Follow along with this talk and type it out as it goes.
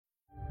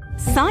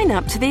Sign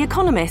up to The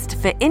Economist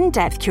for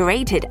in-depth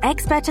curated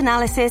expert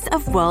analysis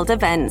of world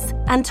events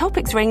and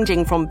topics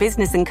ranging from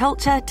business and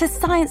culture to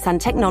science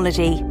and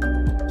technology.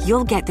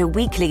 You'll get the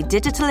weekly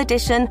digital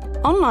edition,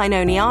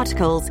 online-only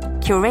articles,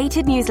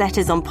 curated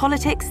newsletters on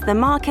politics, the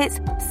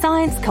markets,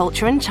 science,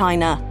 culture and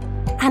China,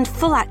 and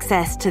full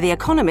access to The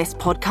Economist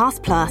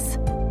Podcast Plus.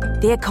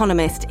 The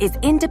Economist is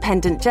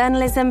independent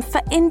journalism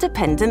for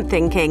independent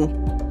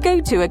thinking.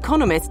 Go to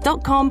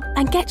economist.com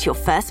and get your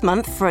first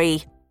month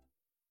free.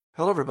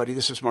 Hello, everybody.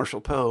 This is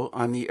Marshall Poe.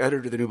 I'm the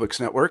editor of the New Books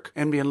Network.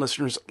 NBN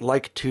listeners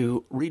like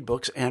to read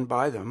books and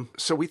buy them.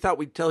 So we thought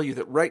we'd tell you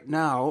that right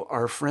now,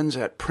 our friends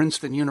at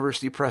Princeton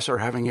University Press are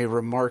having a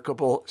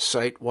remarkable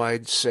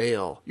site-wide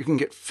sale. You can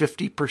get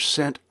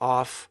 50%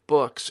 off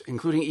books,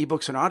 including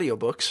ebooks and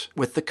audiobooks,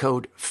 with the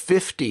code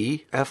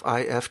 50,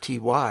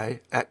 F-I-F-T-Y,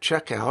 at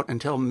checkout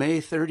until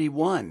May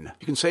 31.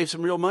 You can save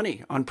some real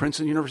money on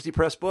Princeton University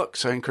Press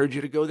books. I encourage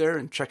you to go there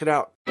and check it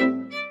out.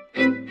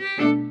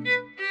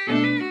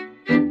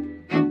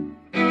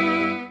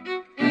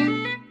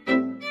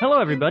 Hello,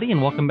 everybody,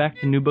 and welcome back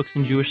to New Books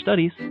in Jewish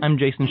Studies. I'm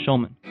Jason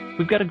Schulman.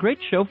 We've got a great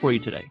show for you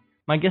today.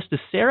 My guest is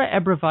Sarah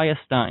Ebrevaya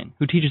Stein,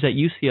 who teaches at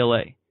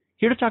UCLA,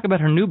 here to talk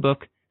about her new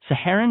book,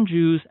 Saharan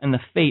Jews and the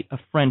Fate of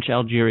French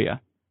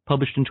Algeria,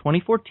 published in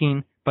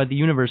 2014 by the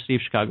University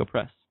of Chicago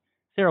Press.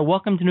 Sarah,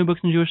 welcome to New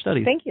Books in Jewish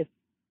Studies. Thank you.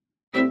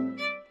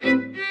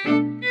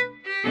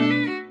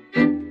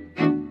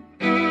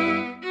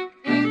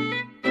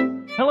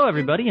 Hello,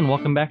 everybody, and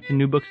welcome back to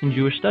New Books in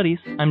Jewish Studies.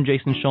 I'm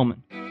Jason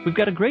Schulman. We've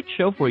got a great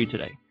show for you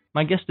today.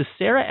 My guest is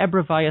Sarah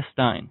Ebrevaya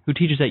Stein, who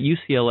teaches at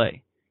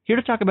UCLA, here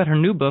to talk about her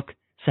new book,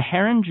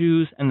 Saharan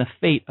Jews and the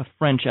Fate of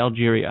French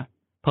Algeria,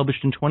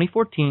 published in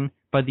 2014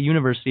 by the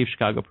University of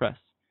Chicago Press.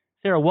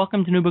 Sarah,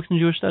 welcome to New Books in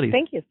Jewish Studies.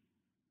 Thank you.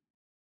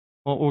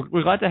 Well,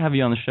 we're glad to have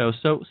you on the show.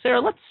 So, Sarah,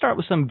 let's start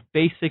with some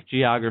basic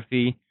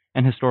geography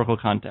and historical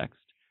context.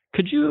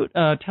 Could you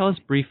tell us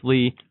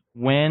briefly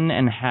when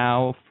and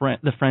how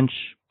the French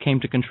came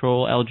to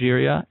control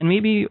Algeria, and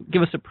maybe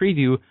give us a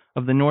preview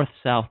of the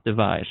North-South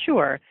divide?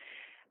 Sure.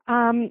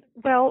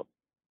 Well,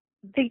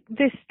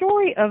 the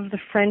story of the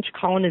French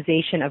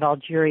colonization of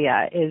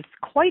Algeria is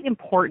quite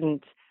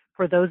important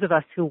for those of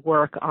us who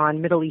work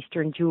on Middle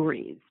Eastern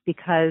Jewries,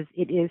 because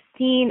it is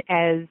seen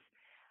as,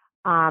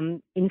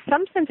 in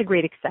some sense, a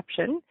great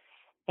exception,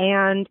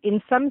 and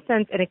in some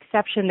sense, an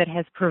exception that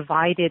has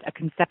provided a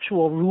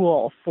conceptual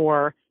rule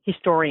for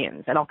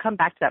historians. And I'll come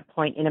back to that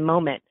point in a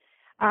moment.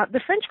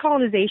 The French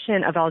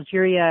colonization of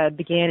Algeria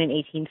began in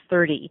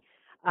 1830.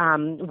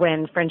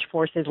 When French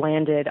forces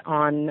landed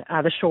on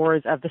the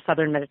shores of the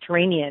southern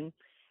Mediterranean.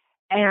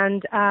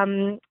 And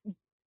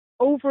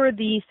over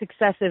the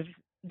successive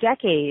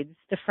decades,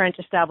 the French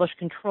established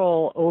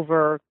control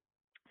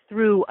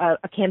through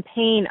a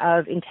campaign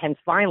of intense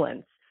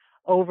violence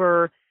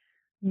over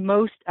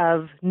most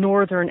of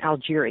northern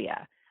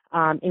Algeria,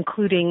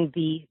 including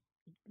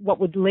what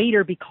would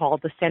later be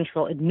called the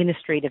central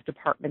administrative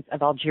departments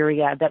of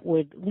Algeria that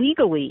would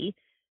legally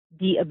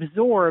be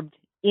absorbed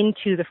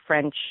into the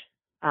French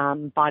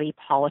body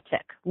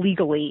politic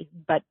legally,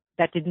 but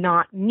that did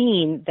not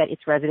mean that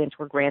its residents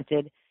were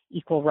granted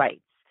equal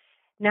rights.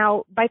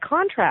 Now, by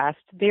contrast,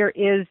 there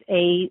is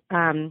a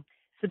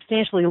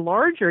substantially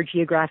larger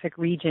geographic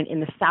region in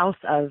the south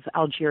of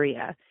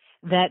Algeria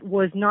that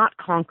was not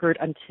conquered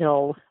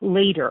until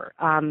later.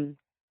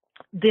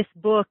 This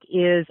book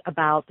is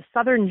about the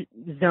southern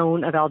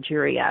zone of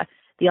Algeria,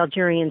 the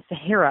Algerian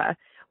Sahara,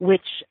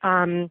 which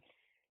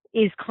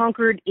is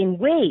conquered in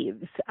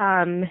waves.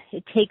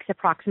 It takes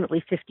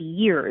approximately 50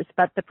 years,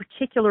 but the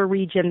particular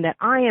region that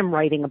I am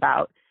writing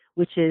about,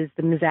 which is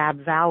the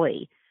Mzab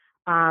Valley,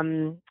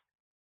 the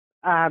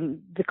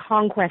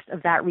conquest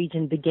of that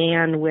region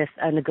began with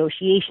a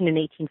negotiation in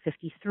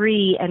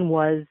 1853 and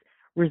was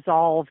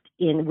resolved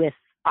with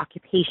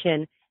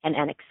occupation and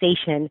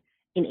annexation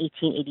in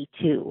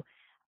 1882.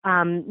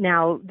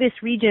 Now,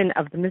 this region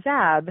of the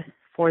Mzab,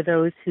 for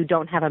those who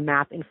don't have a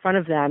map in front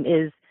of them,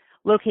 is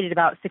located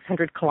about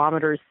 600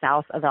 kilometers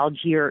south of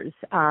Algiers,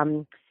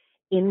 in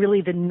really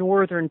the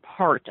northern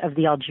part of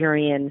the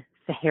Algerian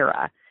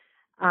Sahara.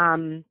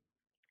 And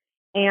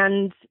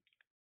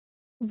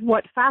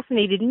what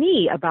fascinated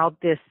me about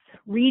this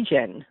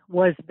region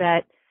was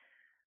that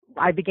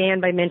I began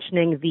by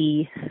mentioning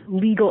the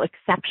legal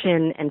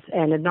exception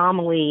and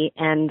anomaly,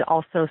 and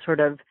also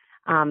sort of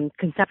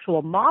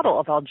conceptual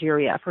model of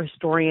Algeria for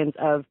historians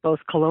of both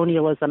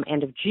colonialism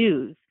and of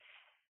Jews.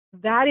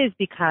 That is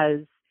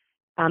because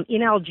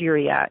in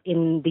Algeria,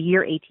 in the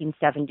year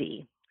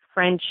 1870,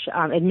 French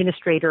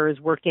administrators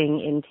working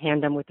in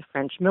tandem with the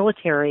French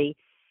military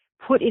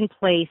put in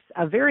place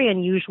a very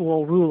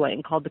unusual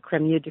ruling called the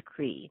Crémieux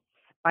Decree,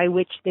 by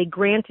which they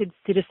granted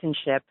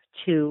citizenship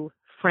to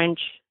French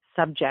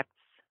subjects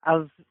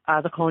of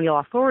the colonial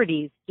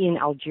authorities in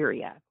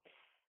Algeria.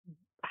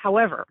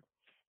 However,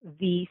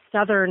 the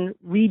southern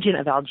region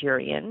of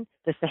Algeria,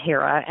 the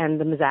Sahara and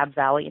the Mzab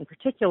Valley in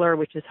particular,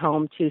 which is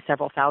home to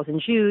several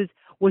thousand Jews,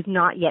 was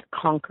not yet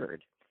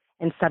conquered.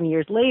 And some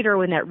years later,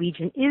 when that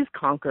region is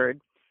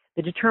conquered,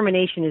 the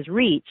determination is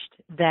reached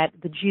that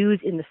the Jews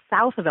in the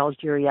south of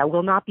Algeria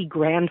will not be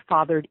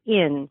grandfathered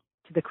in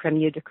to the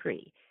Crémieux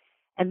Decree.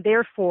 And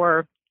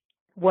therefore,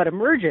 what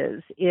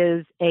emerges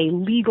is a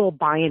legal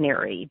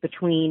binary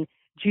between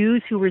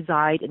Jews who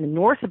reside in the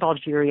north of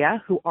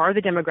Algeria, who are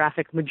the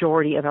demographic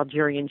majority of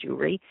Algerian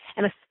Jewry,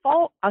 and a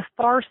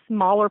far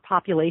smaller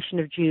population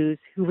of Jews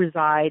who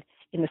reside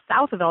in the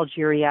south of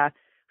Algeria,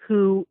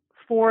 who,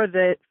 for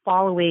the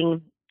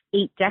following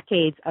 8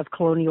 decades of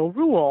colonial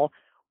rule,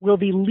 will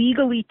be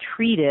legally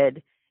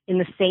treated in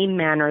the same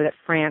manner that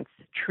France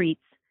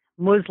treats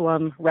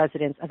Muslim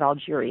residents of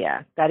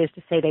Algeria. That is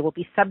to say, they will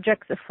be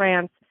subjects of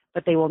France,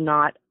 but they will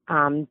not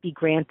be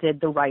granted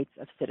the rights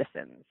of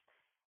citizens.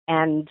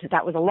 And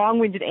that was a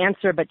long-winded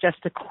answer, but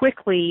just to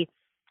quickly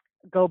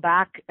go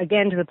back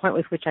again to the point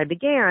with which I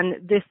began,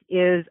 this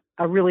is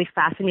a really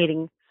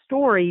fascinating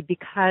story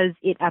because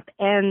it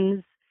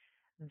upends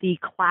the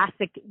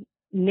classic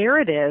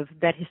narrative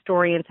that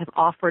historians have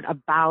offered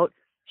about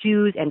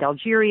Jews and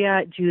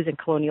Algeria, Jews in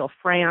colonial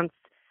France,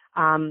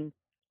 and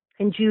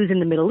Jews in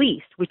the Middle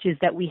East, which is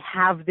that we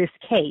have this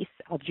case,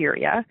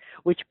 Algeria,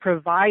 which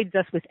provides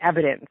us with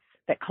evidence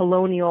that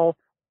colonial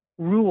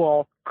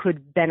rule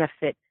could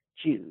benefit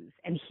Jews.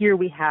 And here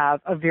we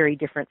have a very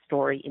different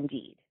story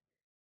indeed.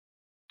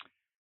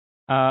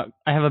 I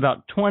have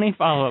about 20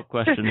 follow-up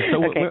questions.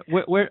 So Okay.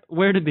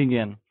 where to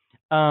begin?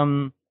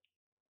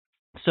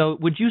 So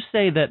would you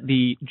say that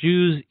the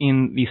Jews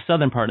in the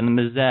southern part, in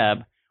the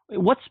Mizab,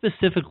 what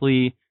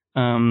specifically,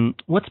 in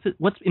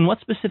what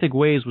specific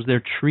ways was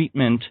their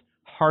treatment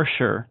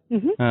harsher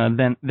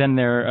than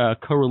their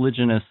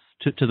co-religionists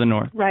to the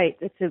north? Right.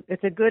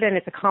 It's a good and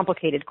it's a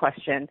complicated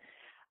question.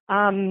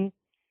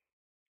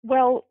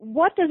 Well,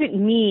 what does it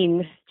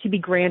mean to be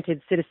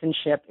granted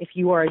citizenship if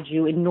you are a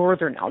Jew in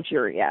northern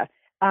Algeria?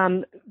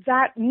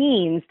 That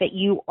means that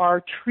you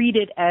are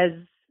treated as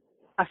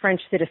a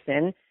French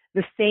citizen,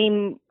 the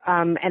same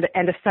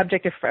and a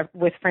subject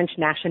with French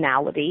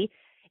nationality,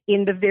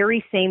 in the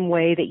very same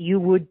way that you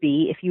would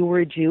be if you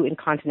were a Jew in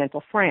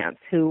continental France,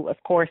 who, of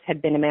course,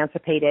 had been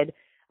emancipated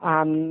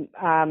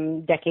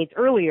decades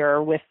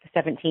earlier with the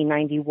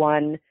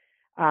 1791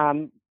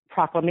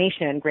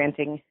 proclamation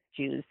granting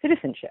Jews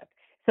citizenship.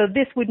 So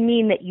this would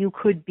mean that you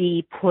could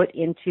be put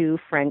into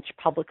French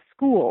public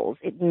schools.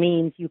 It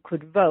means you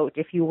could vote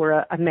if you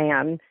were a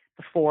man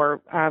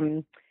before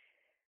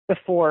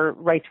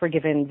rights were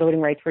given,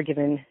 voting rights were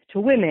given to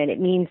women.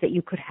 It means that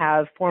you could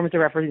have forms of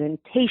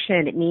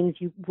representation. It means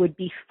you would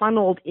be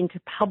funneled into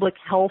public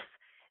health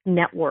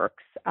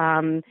networks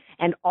and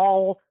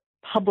all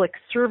public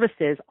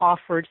services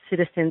offered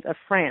citizens of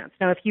France.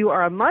 Now, if you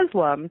are a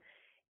Muslim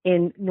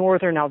in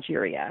northern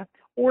Algeria,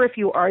 or if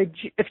you are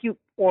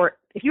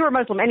a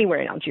Muslim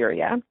anywhere in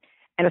Algeria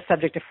and a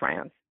subject of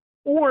France,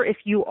 or if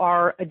you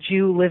are a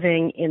Jew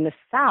living in the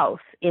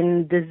south,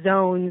 in the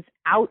zones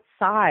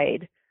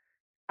outside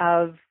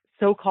of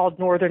so-called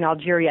northern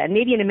Algeria, and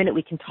maybe in a minute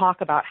we can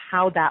talk about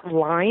how that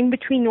line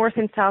between north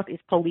and south is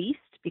policed,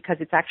 because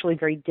it's actually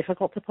very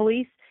difficult to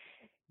police.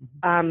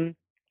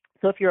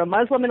 So if you're a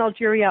Muslim in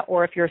Algeria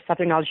or if you're a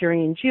southern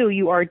Algerian Jew,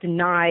 you are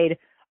denied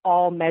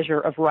all measure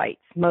of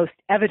rights, most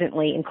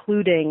evidently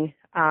including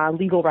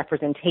legal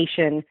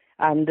representation,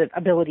 the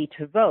ability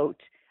to vote,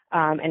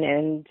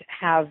 and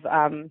have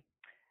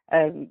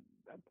a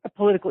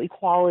political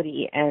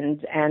equality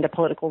and a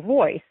political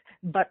voice,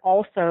 but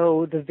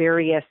also the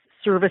various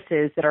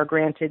services that are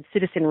granted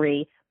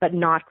citizenry but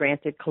not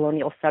granted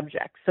colonial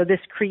subjects. So this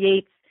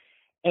creates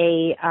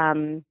a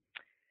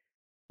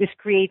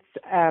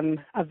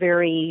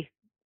very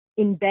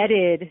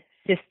embedded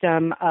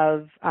system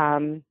of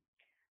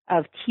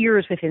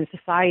tiers within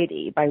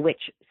society by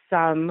which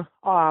some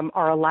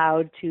are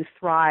allowed to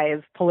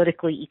thrive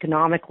politically,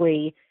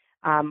 economically,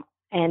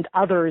 and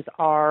others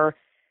are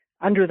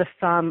under the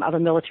thumb of a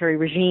military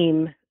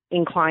regime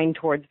inclined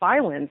towards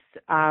violence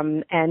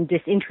and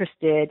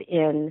disinterested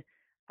in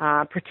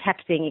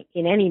protecting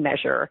in any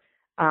measure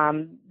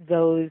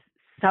those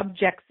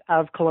subjects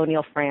of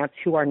colonial France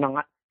who are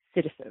not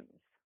citizens.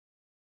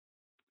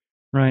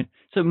 Right.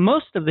 So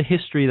most of the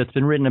history that's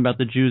been written about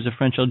the Jews of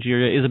French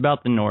Algeria is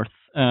about the north.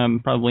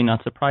 Probably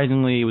not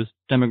surprisingly, it was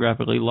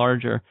demographically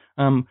larger.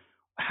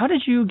 How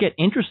did you get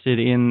interested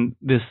in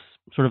this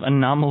sort of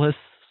anomalous,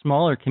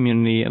 smaller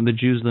community of the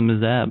Jews of the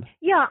Mizab?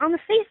 Yeah, on the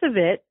face of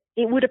it,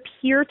 it would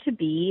appear to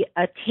be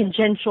a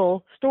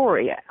tangential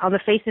story. On the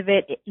face of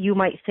it, you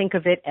might think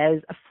of it as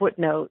a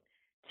footnote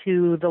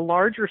to the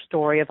larger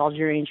story of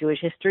Algerian Jewish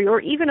history, or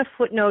even a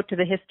footnote to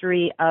the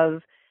history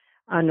of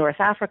North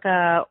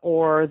Africa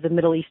or the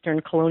Middle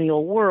Eastern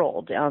colonial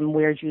world,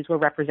 where Jews were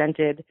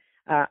represented,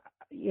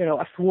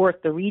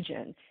 athwart the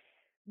region.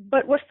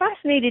 But what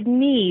fascinated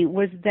me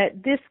was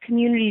that this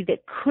community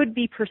that could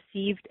be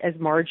perceived as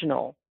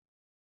marginal,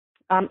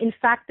 in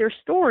fact, their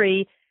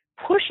story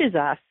pushes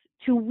us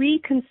to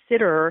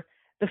reconsider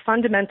the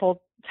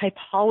fundamental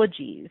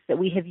typologies that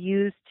we have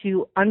used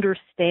to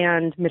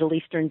understand Middle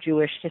Eastern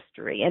Jewish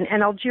history,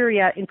 and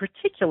Algeria in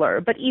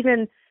particular, but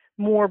even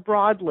more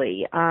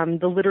broadly.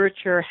 The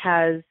literature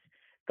has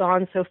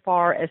gone so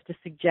far as to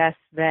suggest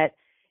that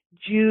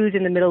Jews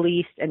in the Middle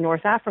East and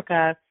North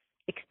Africa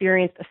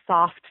experienced a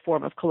soft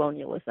form of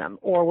colonialism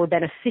or were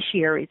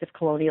beneficiaries of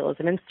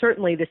colonialism. And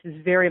certainly this is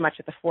very much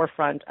at the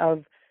forefront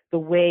of the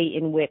way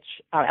in which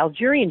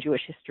Algerian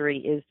Jewish history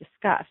is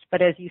discussed.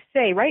 But as you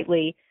say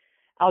rightly,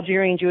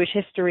 Algerian Jewish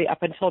history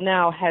up until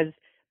now has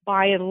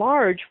by and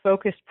large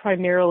focused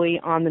primarily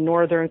on the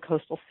northern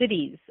coastal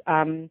cities,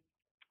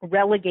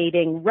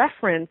 relegating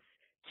reference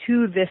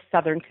to this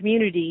southern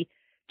community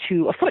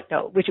to a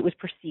footnote, which it was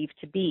perceived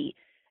to be.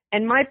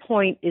 And my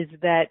point is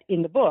that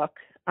in the book,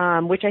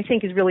 which I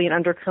think is really an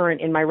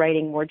undercurrent in my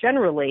writing more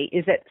generally,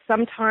 is that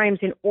sometimes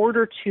in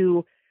order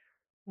to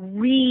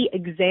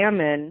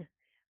re-examine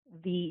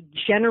the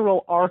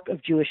general arc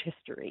of Jewish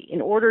history,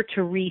 in order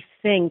to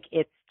rethink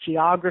its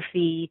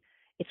geography,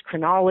 its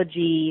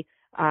chronology,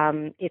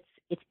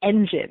 its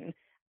engine,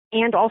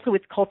 and also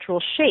its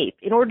cultural shape,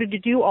 in order to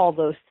do all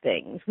those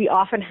things, we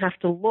often have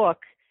to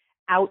look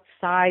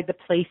outside the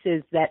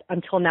places that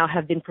until now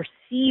have been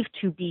perceived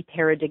to be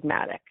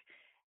paradigmatic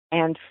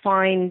and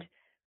find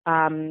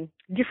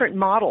different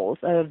models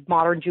of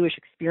modern Jewish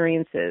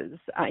experiences.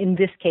 In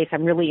this case,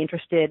 I'm really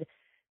interested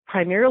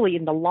primarily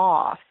in the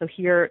law. So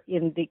here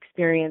in the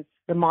experience,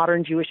 the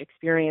modern Jewish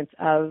experience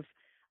of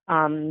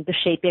the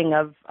shaping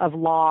of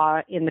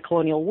law in the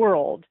colonial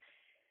world,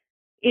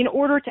 in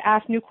order to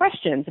ask new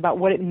questions about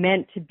what it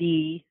meant to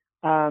be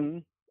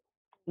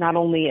not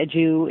only a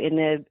Jew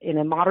in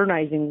a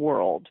modernizing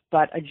world,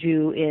 but a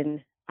Jew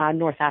in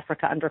North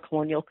Africa under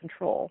colonial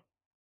control.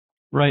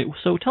 Right.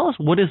 So tell us,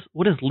 what is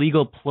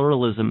legal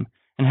pluralism,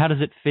 and how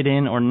does it fit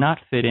in or not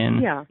fit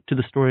in to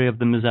the story of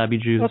the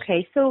Mizabi Jews?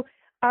 Okay, so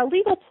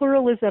legal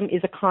pluralism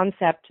is a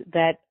concept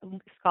that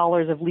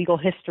scholars of legal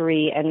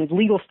history and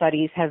legal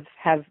studies have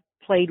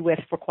played with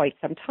for quite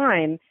some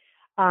time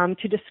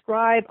to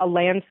describe a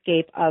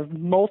landscape of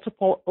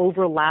multiple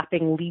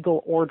overlapping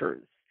legal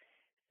orders.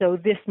 So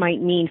this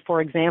might mean, for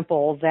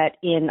example, that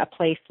in a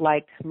place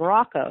like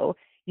Morocco,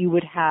 you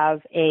would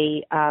have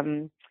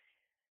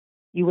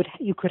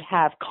you could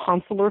have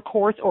consular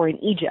courts, or in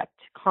Egypt,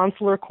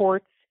 consular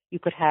courts. You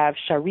could have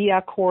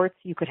Sharia courts.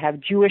 You could have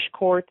Jewish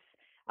courts.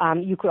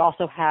 You could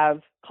also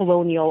have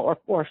colonial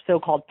or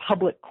so-called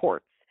public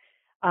courts.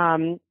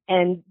 And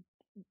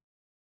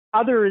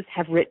others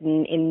have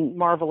written in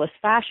marvelous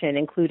fashion,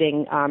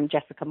 including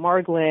Jessica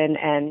Margolin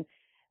and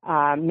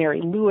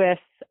Mary Lewis,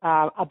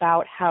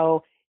 about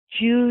how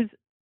Jews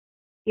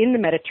in the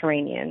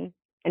Mediterranean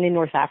and in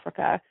North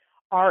Africa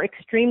are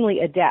extremely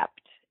adept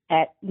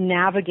at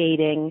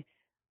navigating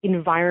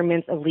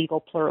environments of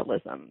legal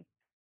pluralism,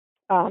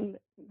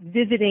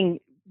 visiting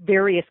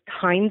various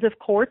kinds of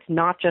courts,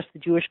 not just the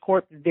Jewish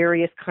court,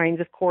 various kinds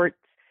of courts.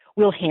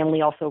 Will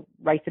Hanley also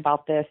writes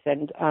about this,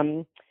 and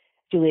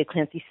Julia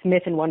Clancy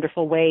Smith in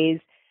wonderful ways.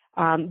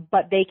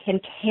 But they can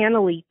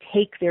cannily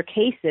take their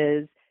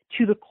cases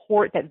to the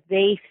court that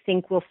they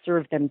think will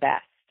serve them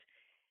best.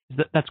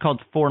 That's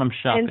called forum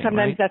shopping, and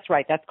sometimes right? That's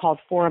right. That's called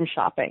forum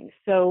shopping.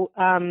 So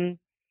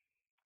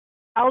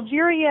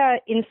Algeria,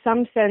 in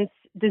some sense,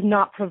 does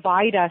not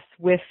provide us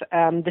with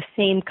the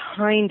same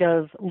kind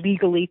of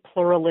legally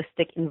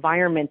pluralistic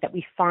environment that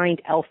we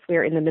find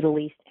elsewhere in the Middle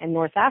East and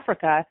North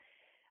Africa,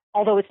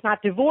 although it's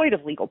not devoid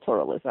of legal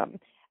pluralism.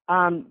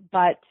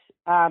 But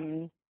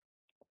some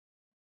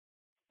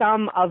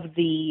of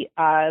the,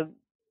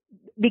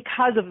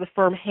 because of the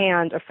firm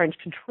hand of French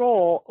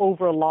control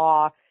over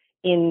law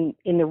in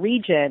the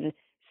region,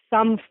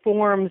 some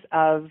forms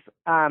of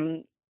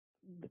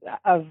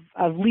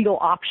legal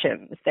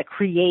options that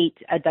create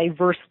a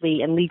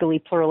diversely and legally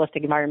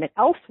pluralistic environment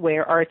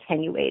elsewhere are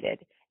attenuated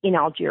in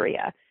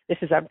Algeria.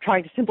 I'm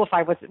trying to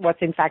simplify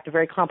what's in fact a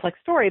very complex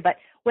story, but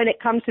when it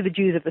comes to the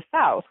Jews of the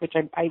South, which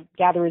I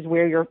gather is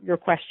where your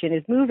question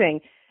is moving,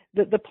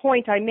 the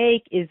point I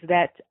make is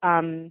that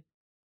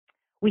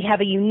we have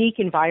a unique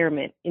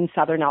environment in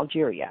southern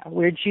Algeria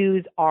where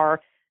Jews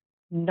are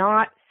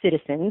not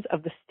citizens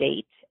of the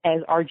state,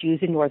 as are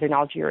Jews in northern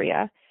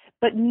Algeria,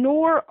 but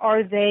nor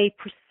are they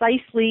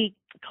precisely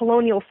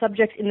colonial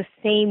subjects in the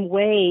same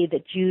way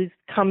that Jews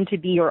come to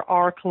be or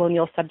are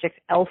colonial subjects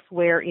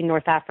elsewhere in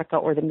North Africa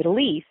or the Middle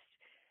East,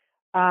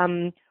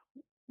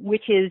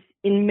 which is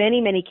in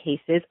many, many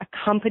cases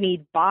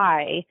accompanied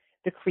by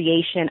the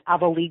creation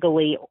of a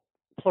legally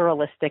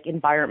pluralistic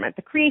environment,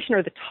 the creation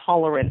or the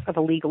tolerance of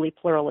a legally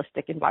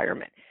pluralistic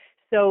environment.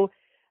 So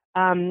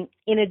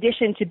in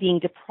addition to being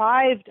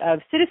deprived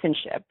of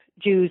citizenship,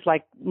 Jews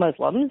like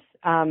Muslims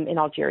in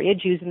Algeria,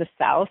 Jews in the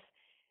South,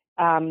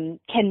 do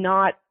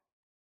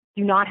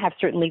not have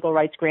certain legal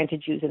rights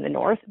granted Jews in the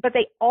North, but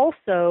they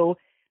also,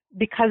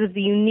 because of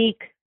the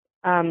unique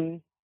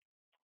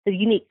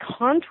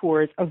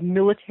contours of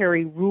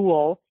military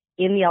rule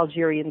in the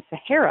Algerian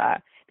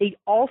Sahara, they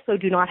also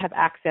do not have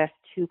access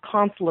to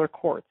consular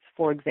courts,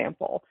 for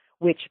example,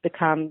 which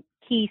become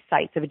key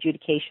sites of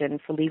adjudication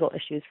for legal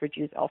issues for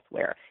Jews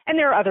elsewhere. And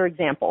there are other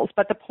examples,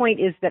 but the point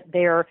is that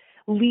their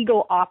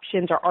legal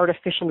options are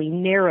artificially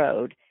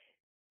narrowed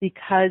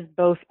because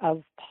both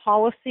of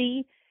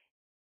policy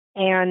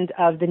and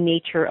of the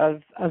nature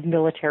of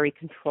military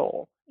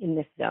control in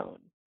this zone.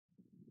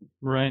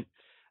 Right.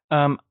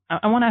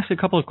 I want to ask a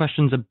couple of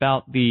questions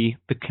about the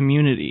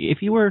community.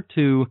 If you were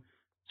to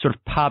sort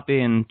of pop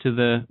into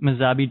the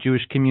Mazabi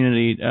Jewish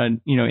community,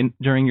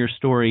 during your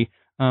story,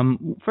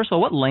 first of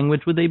all, what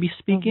language would they be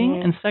speaking?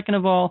 Mm-hmm. And second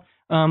of all,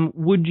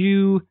 would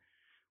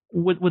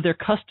their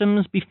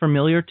customs be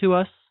familiar to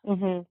us?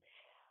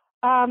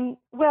 Mm-hmm.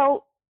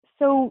 Well,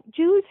 so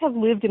Jews have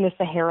lived in the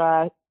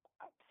Sahara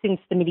since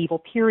the medieval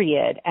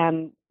period,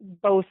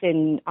 both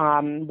in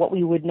what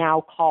we would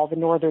now call the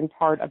northern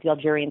part of the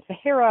Algerian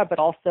Sahara, but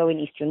also in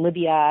eastern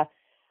Libya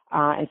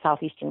and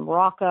southeastern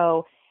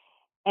Morocco.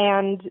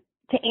 And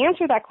to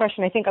answer that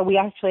question, I think we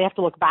actually have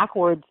to look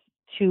backwards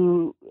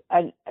to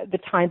the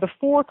time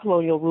before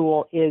colonial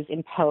rule is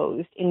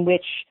imposed, in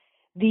which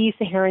these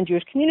Saharan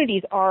Jewish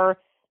communities are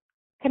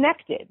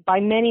connected by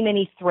many,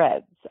 many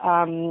threads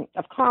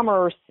of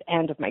commerce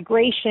and of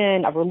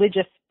migration, of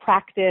religious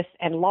practice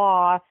and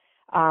law,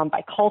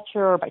 by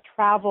culture, by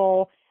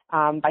travel,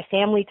 by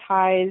family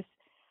ties.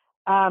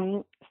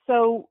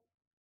 So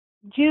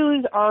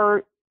Jews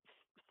are,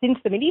 since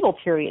the medieval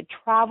period,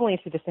 traveling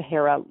through the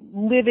Sahara,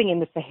 living in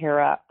the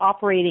Sahara,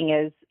 operating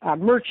as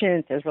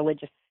merchants, as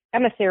religious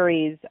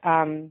emissaries,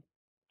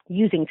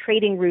 using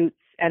trading routes,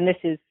 and this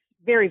is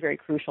very, very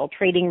crucial,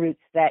 trading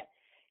routes that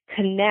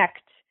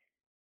connect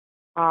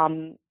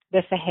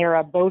the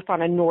Sahara both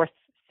on a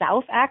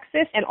north-south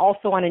axis and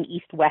also on an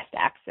east-west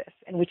axis,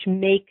 and which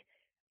make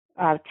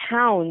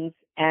towns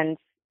and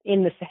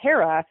in the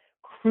Sahara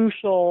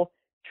crucial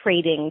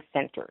trading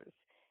centers.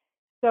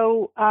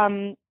 So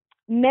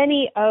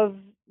many of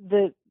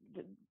the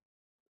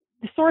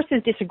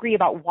sources disagree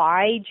about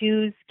why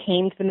Jews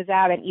came to the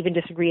Mazab and even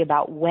disagree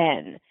about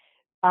when.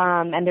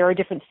 And there are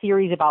different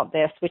theories about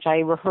this, which I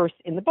rehearse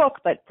in the book,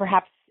 but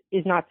perhaps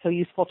is not so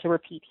useful to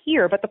repeat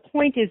here. But the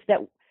point is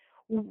that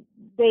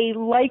they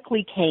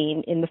likely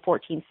came in the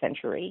 14th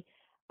century,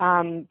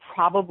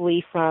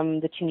 probably from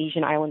the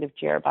Tunisian island of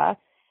Djerba,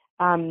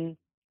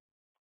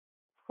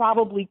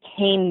 probably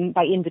came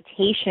by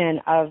invitation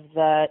of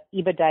the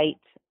Ibadite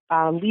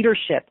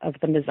leadership of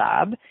the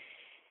Mazab,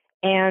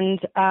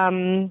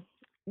 and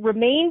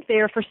remained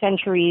there for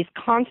centuries,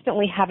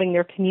 constantly having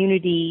their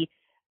community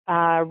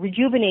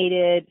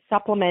rejuvenated,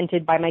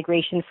 supplemented by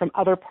migration from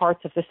other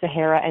parts of the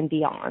Sahara and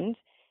beyond.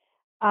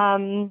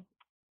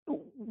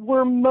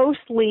 Were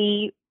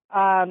mostly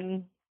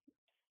small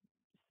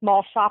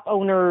shop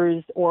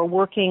owners or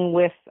working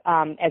with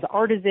as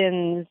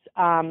artisans.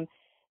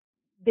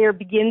 There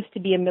begins to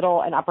be a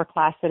middle and upper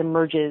class that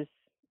emerges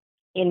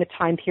in the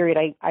time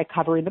period I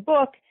cover in the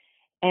book,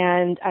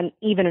 and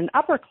even an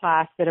upper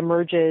class that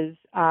emerges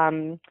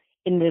in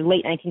the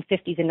late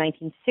 1950s and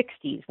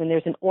 1960s when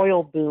there's an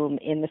oil boom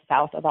in the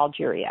south of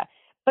Algeria.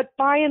 But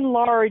by and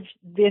large,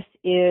 this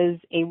is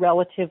a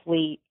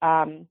relatively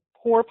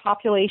poor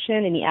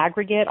population in the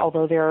aggregate,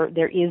 although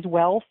there is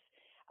wealth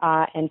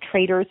and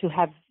traders who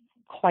have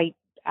quite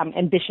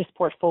ambitious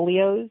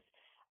portfolios.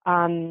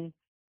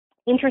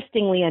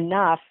 Interestingly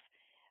enough,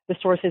 the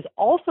sources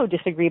also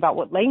disagree about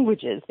what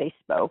languages they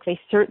spoke. They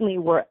certainly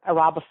were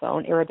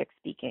Arabophone,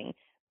 Arabic-speaking.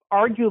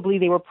 Arguably,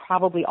 they were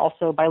probably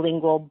also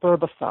bilingual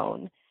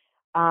Berbophone.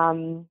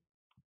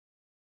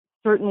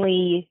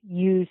 Certainly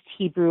used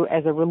Hebrew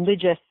as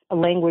a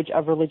language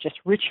of religious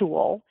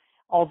ritual,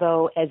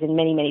 although, as in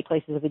many, many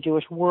places of the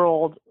Jewish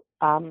world,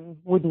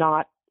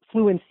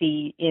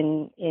 fluency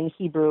in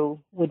Hebrew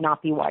would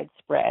not be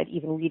widespread,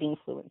 even reading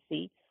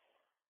fluency.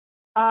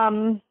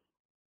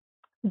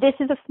 This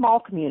is a small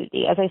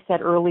community, as I said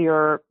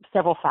earlier,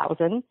 several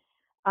thousand.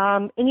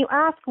 And you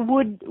ask,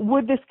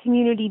 would this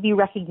community be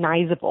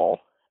recognizable?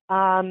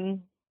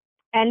 And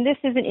this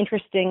is an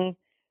interesting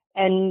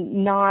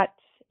and not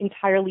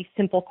entirely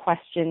simple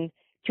question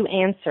to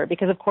answer,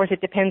 because, of course,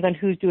 it depends on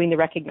who's doing the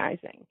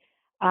recognizing.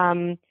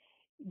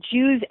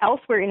 Jews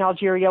elsewhere in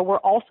Algeria were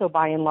also,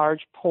 by and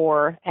large,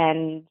 poor,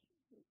 and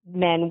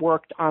men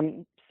worked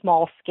on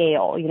small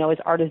scale, as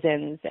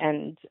artisans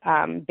and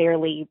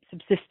barely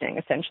subsisting,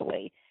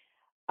 essentially.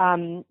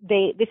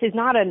 This is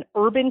not an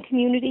urban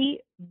community,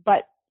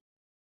 but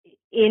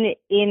in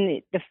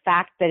the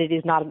fact that it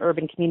is not an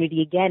urban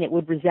community, again, it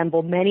would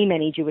resemble many,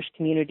 many Jewish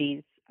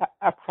communities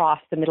across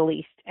the Middle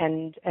East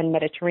and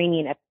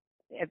Mediterranean at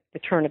the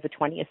turn of the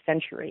 20th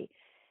century.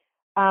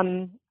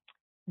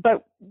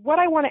 But what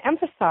I want to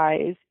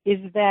emphasize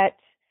is that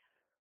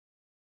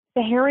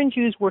Saharan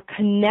Jews were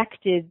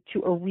connected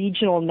to a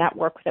regional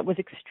network that was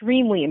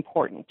extremely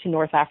important to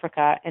North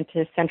Africa and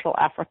to Central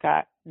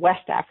Africa,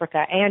 West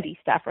Africa, and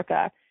East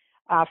Africa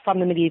from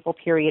the medieval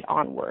period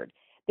onward.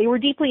 They were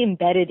deeply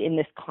embedded in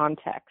this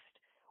context.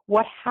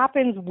 What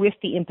happens with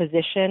the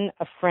imposition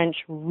of French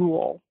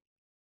rule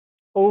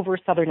over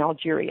southern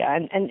Algeria,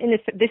 and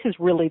this is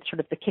really sort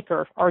of the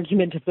kicker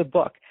argument of the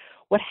book,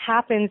 what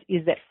happens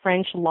is that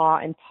French law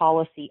and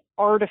policy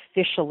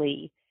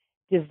artificially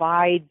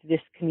divides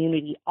this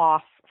community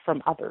off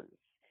from others,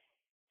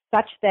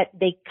 such that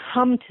they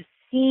come to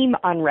seem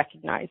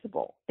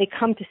unrecognizable. They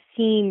come to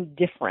seem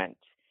different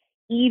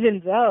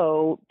even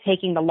though,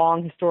 taking the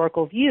long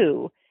historical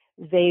view,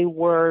 they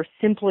were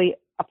simply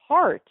a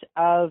part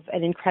of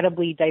an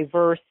incredibly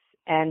diverse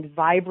and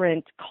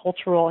vibrant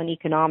cultural and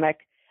economic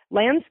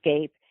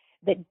landscape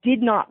that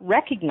did not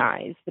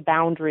recognize the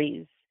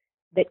boundaries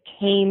that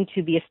came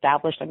to be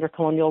established under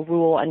colonial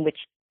rule and which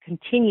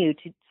continue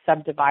to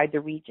subdivide the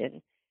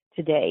region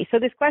today. So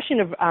this question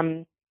of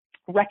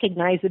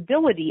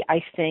recognizability,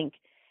 I think,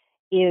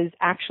 is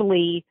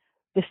actually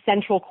the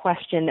central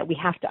question that we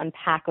have to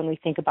unpack when we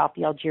think about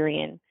the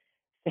Algerian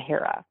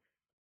Sahara.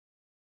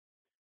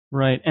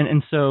 Right.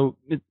 And so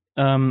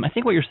I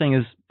think what you're saying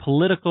is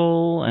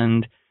political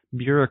and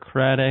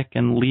bureaucratic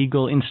and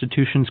legal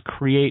institutions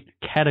create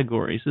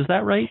categories. Is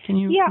that right? Can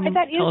you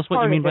tell us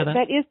what you mean by that?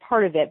 That is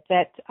part of it,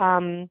 that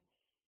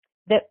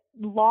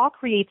law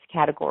creates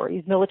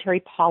categories,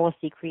 military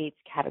policy creates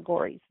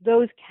categories.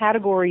 Those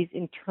categories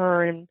in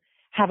turn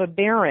have a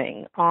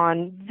bearing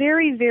on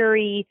very,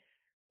 very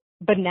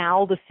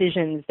banal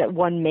decisions that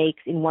one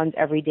makes in one's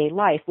everyday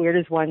life. Where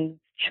does one's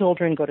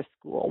children go to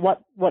school?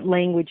 What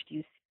language do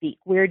you speak?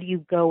 Where do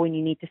you go when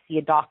you need to see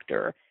a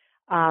doctor?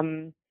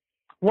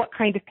 What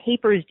kind of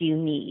papers do you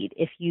need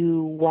if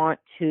you want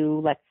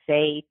to, let's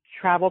say,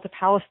 travel to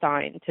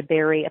Palestine to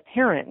bury a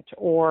parent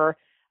or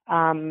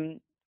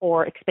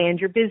expand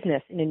your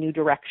business in a new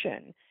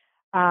direction?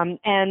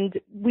 And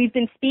we've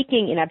been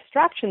speaking in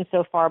abstraction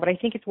so far, but I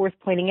think it's worth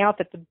pointing out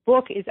that the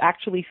book is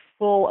actually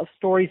full of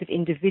stories of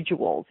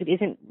individuals. It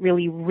isn't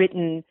really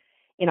written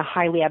in a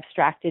highly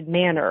abstracted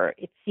manner.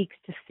 It seeks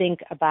to think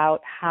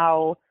about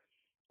how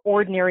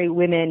ordinary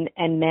women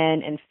and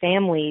men and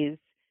families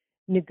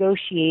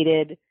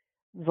negotiated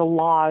the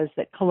laws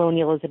that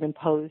colonialism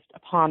imposed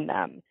upon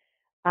them.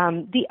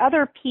 The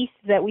other piece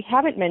that we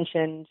haven't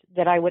mentioned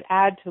that I would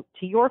add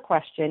to your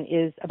question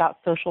is about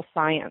social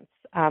science.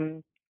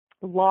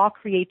 Law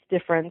creates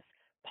difference,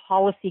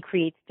 policy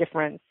creates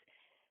difference,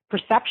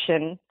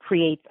 perception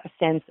creates a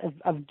sense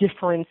of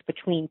difference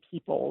between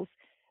peoples.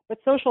 But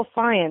social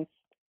science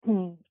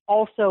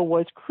also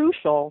was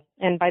crucial,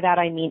 and by that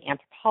I mean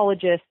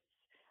anthropologists,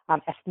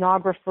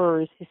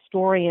 ethnographers,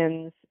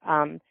 historians,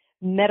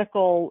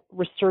 medical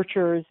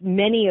researchers,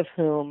 many of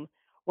whom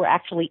were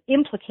actually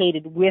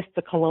implicated with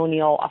the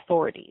colonial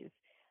authorities.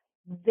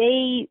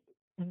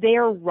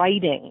 Their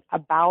writing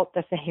about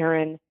the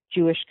Saharan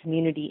Jewish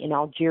community in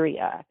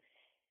Algeria,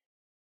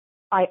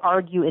 I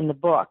argue in the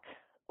book,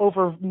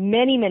 over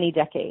many, many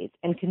decades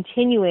and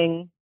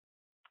continuing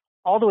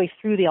all the way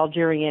through the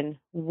Algerian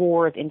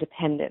War of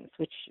Independence,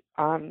 which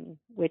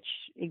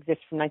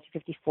exists from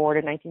 1954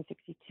 to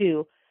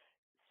 1962,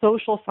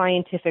 social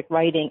scientific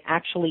writing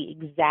actually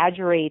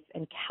exaggerates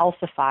and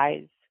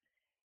calcifies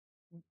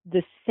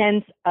the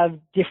sense of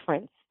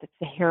difference that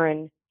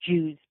Saharan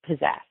Jews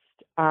possessed.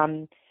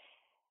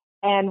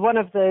 And one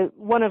of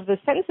the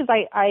sentences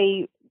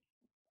I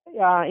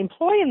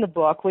employ in the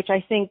book, which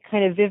I think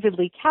kind of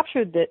vividly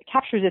captures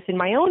this in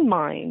my own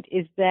mind,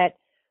 is that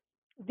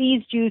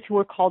these Jews who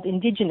were called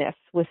indigenous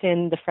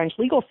within the French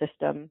legal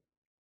system,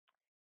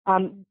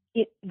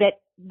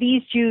 that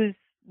these Jews,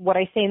 what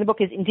I say in the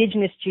book is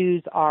indigenous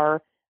Jews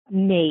are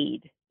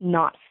made,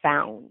 not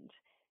found.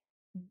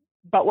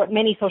 But what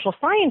many social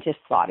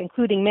scientists thought,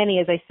 including many,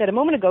 as I said a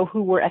moment ago,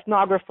 who were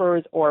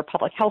ethnographers or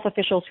public health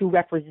officials who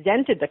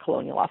represented the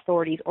colonial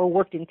authorities or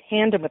worked in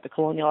tandem with the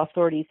colonial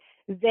authorities,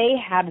 they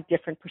had a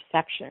different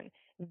perception.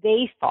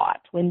 They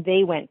thought, when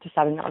they went to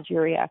southern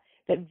Algeria,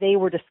 that they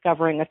were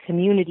discovering a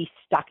community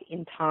stuck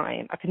in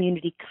time, a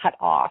community cut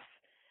off.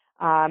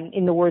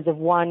 In the words of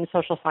one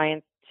social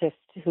scientist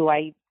who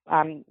I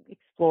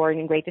explored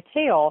in great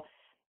detail,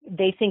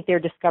 they think they're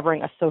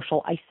discovering a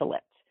social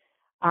isolate.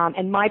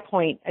 And my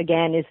point,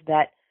 again, is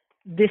that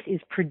this is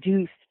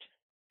produced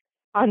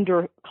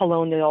under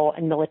colonial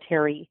and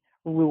military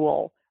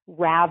rule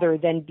rather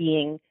than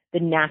being the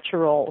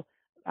natural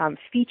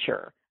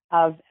feature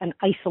of an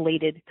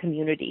isolated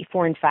community.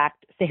 For, in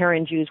fact,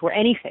 Saharan Jews were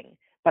anything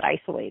but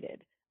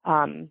isolated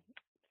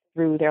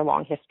through their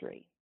long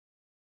history.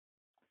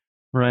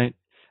 Right.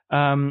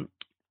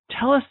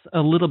 Tell us a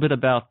little bit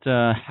about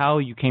how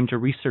you came to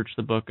research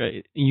the book.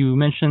 You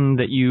mentioned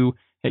that you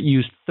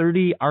used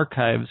 30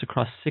 archives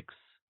across 6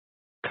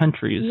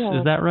 countries. Yeah.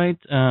 Is that right?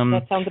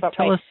 That sounds about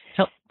right.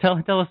 Tell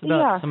us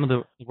about some of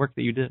the work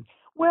that you did.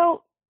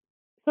 Well,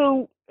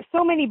 so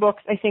many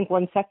books, I think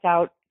one sets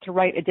out to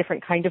write a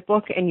different kind of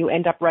book, and you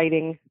end up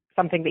writing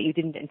something that you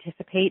didn't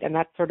anticipate, and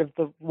that's sort of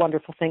the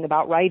wonderful thing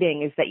about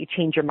writing, is that you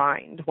change your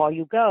mind while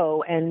you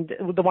go, and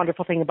the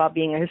wonderful thing about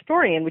being a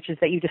historian, which is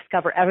that you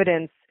discover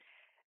evidence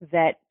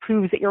that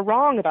proves that you're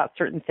wrong about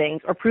certain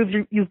things, or proves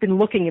you've been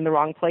looking in the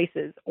wrong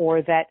places,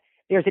 or that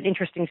there's an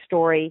interesting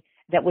story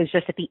that was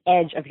just at the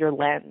edge of your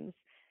lens.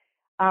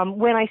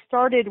 When I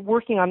started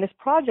working on this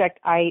project,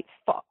 I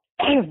thought,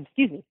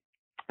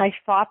 I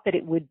thought that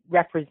it would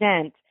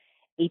represent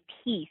a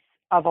piece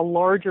of a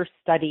larger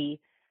study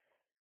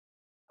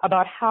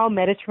about how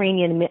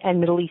Mediterranean and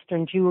Middle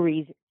Eastern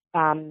Jewries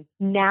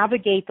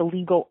navigate the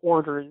legal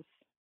orders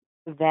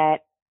that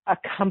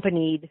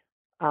accompanied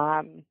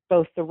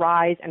both the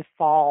rise and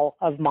fall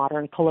of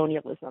modern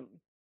colonialism.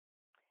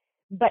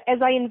 But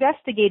as I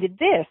investigated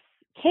this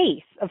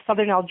case of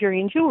Southern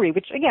Algerian Jewry,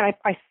 which again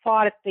I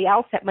thought at the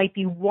outset might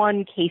be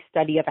one case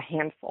study of a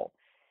handful,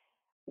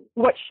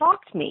 what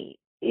shocked me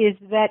is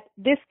that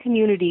this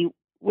community,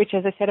 which,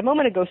 as I said a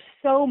moment ago,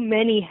 so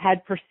many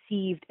had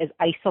perceived as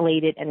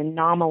isolated and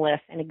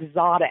anomalous and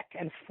exotic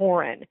and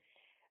foreign,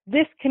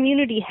 this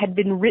community had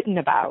been written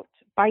about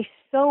by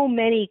so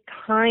many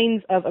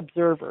kinds of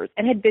observers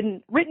and had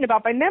been written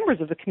about by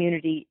members of the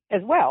community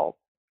as well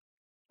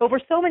over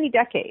so many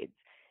decades,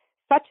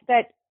 such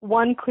that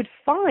one could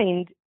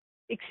find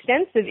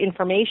extensive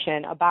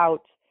information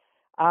about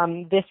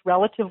this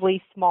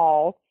relatively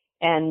small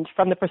and,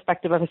 from the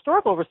perspective of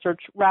historical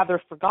research,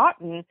 rather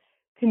forgotten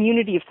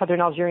community of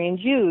Southern Algerian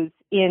Jews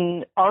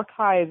in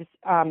archives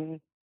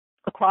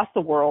across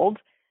the world,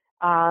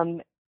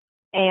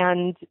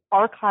 and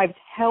archives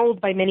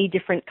held by many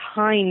different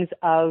kinds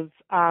of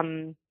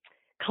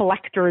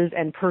collectors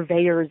and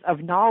purveyors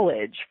of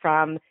knowledge,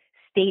 from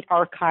state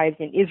archives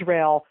in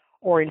Israel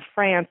or in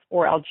France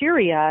or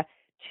Algeria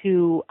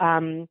to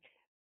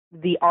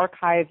the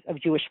archives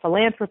of Jewish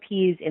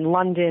philanthropies in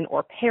London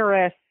or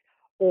Paris,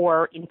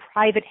 or in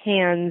private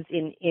hands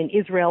in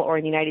Israel or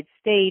in the United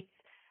States,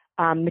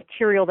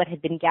 material that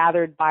had been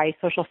gathered by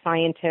social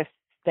scientists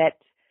that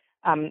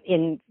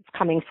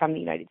coming from the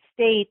United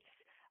States,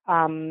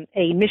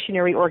 a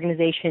missionary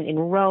organization in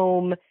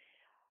Rome.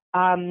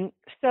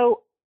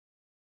 So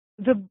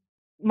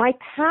my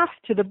path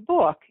to the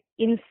book,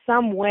 in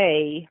some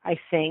way, I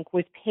think,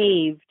 was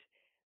paved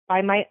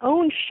by my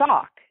own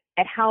shock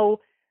at how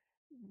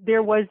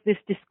there was this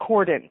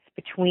discordance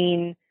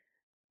between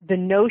the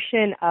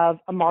notion of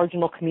a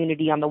marginal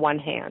community on the one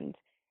hand,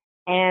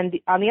 and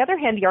on the other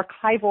hand, the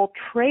archival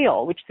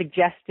trail, which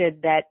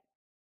suggested that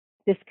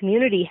this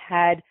community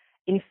had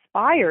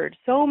inspired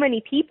so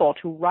many people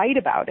to write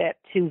about it,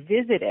 to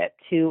visit it,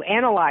 to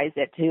analyze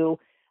it, to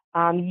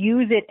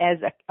use it as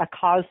a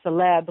cause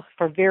célèbre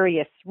for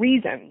various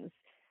reasons.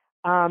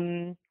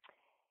 And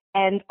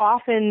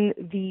often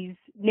these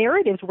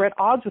narratives were at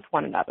odds with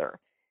one another,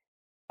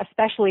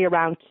 especially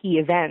around key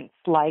events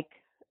like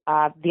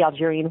the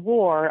Algerian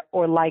War,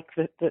 or like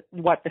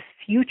what the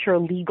future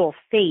legal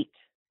fate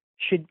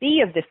should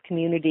be of this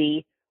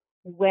community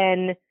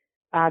when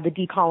the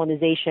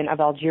decolonization of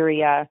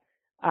Algeria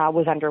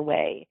was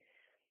underway.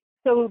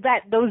 So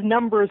that those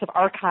numbers of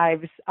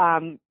archives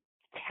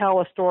tell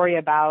a story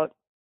about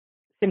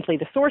simply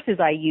the sources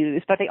I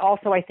use, but they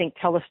also, I think,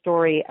 tell a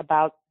story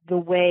about the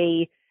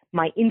way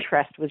my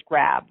interest was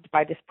grabbed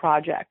by this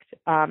project,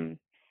 and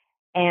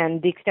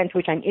the extent to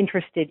which I'm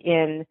interested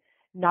in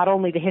not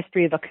only the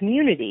history of a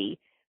community,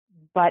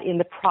 but in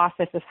the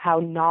process of how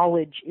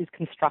knowledge is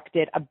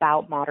constructed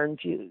about modern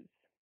Jews.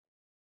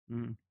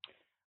 Mm.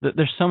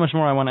 There's so much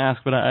more I want to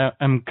ask, but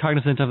I'm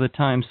cognizant of the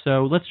time.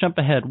 So let's jump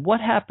ahead. What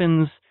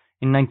happens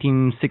in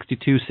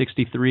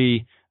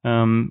 1962-63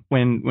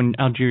 when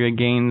Algeria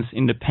gains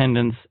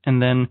independence?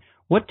 And then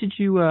what did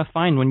you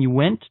find when you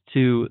went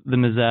to the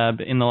Mizab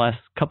in the last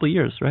couple of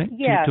years, right?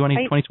 Yeah,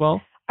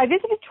 2012? I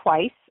visited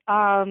twice.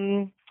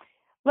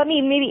 Let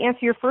me maybe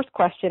answer your first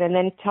question and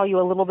then tell you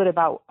a little bit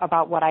about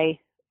what I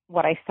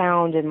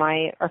found in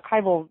my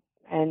archival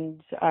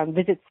and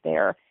visits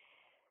there.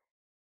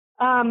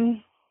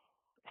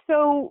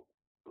 So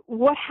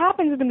what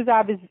happens in the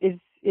Mizab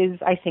is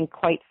I think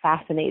quite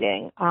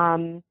fascinating.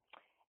 As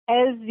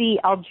the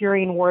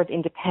Algerian War of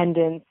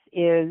Independence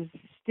is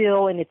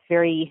still in its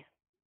very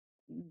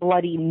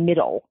bloody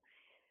middle,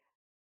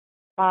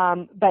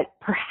 but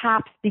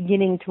perhaps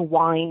beginning to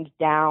wind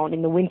down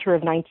in the winter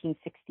of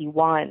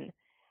 1961,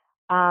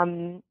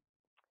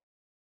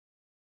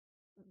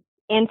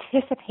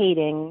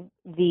 anticipating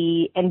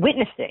and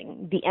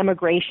witnessing the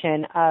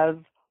emigration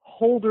of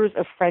holders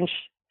of French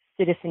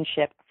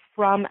citizenship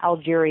from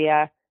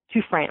Algeria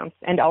to France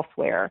and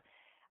elsewhere,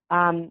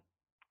 and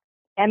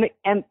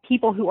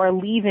people who are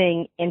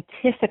leaving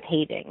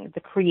anticipating the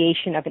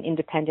creation of an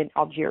independent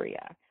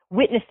Algeria,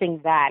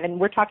 witnessing that. And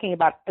we're talking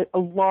about a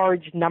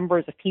large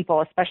numbers of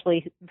people,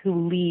 especially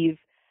who leave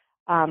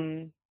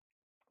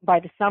by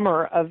the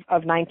summer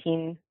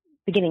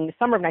beginning the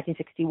summer of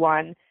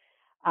 1961,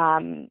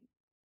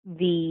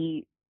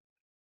 the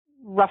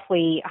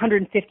roughly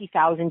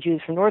 150,000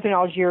 Jews from northern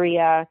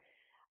Algeria,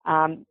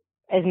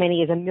 as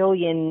many as 1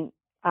 million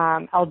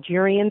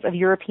Algerians of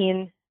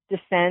European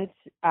descent,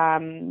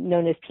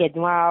 known as Pieds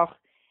Noirs,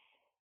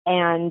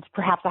 and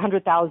perhaps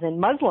 100,000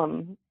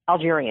 Muslim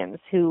Algerians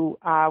who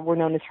were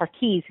known as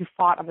Harkis, who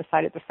fought on the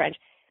side of the French.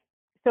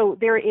 So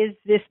there is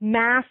this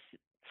mass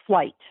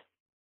flight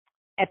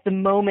at the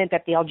moment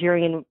that the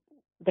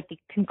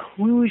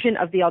conclusion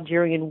of the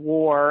Algerian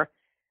War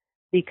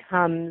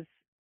becomes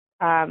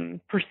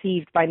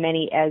perceived by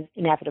many as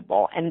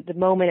inevitable, and the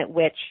moment at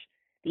which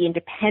the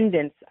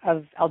independence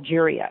of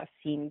Algeria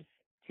seems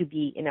to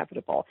be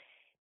inevitable.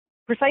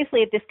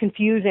 Precisely at this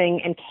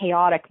confusing and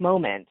chaotic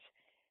moment,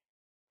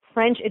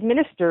 French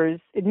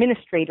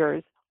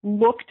administrators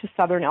look to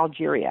southern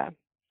Algeria,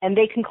 and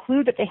they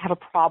conclude that they have a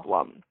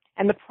problem.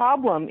 And the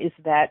problem is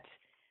that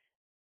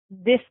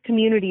this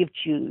community of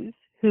Jews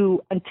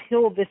who,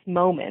 until this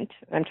moment,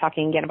 I'm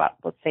talking again about,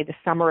 let's say, the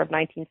summer of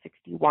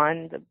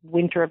 1961, the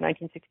winter of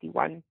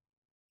 1961,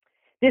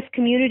 this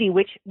community,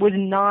 which was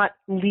not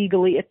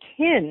legally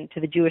akin to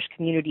the Jewish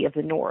community of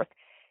the North,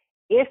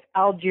 if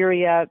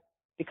Algeria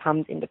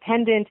becomes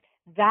independent,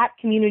 that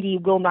community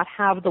will not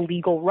have the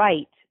legal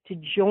right to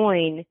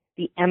join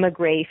the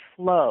emigre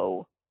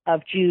flow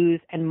of Jews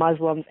and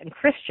Muslims and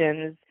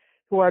Christians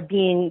who are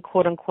being,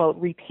 quote unquote,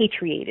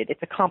 repatriated.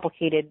 It's a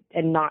complicated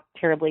and not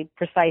terribly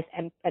precise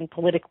and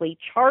politically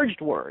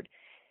charged word.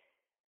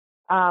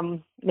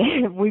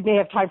 We may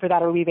have time for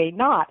that or we may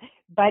not.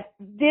 But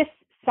this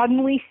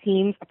suddenly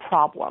seems a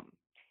problem.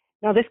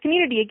 Now, this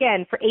community,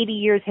 again, for 80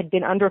 years had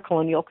been under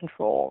colonial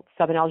control,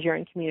 Southern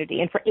Algerian community,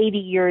 and for 80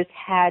 years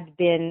had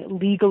been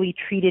legally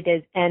treated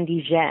as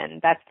indigène.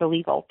 That's the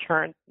legal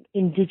term,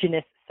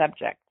 indigenous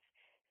subjects,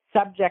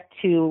 subject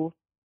to,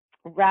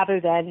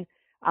 rather than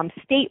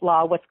state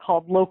law, what's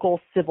called local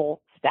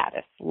civil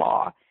status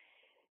law.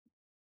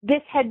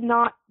 This had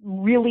not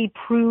really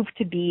proved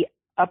to be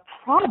a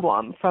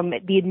problem from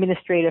the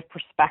administrative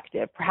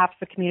perspective. Perhaps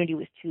the community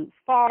was too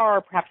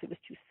far, perhaps it was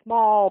too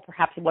small,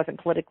 perhaps it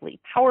wasn't politically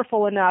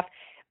powerful enough.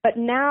 But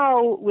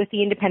now, with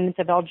the independence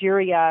of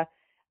Algeria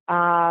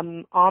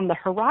on the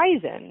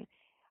horizon,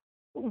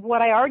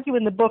 what I argue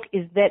in the book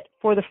is that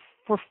for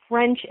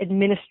French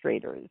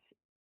administrators,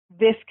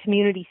 this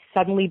community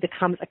suddenly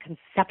becomes a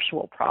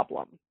conceptual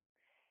problem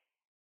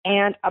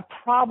and a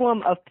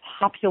problem of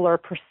popular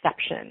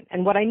perception.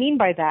 And what I mean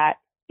by that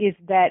is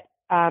that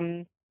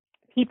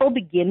people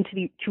begin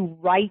to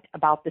write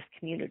about this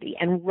community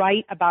and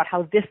write about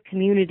how this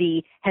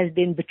community has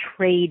been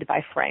betrayed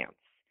by France.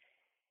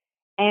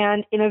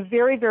 And in a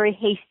very, very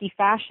hasty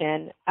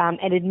fashion,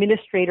 an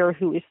administrator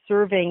who is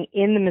serving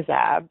in the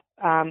Mezab,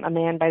 a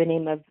man by the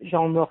name of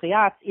Jean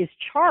Mauriat, is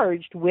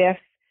charged with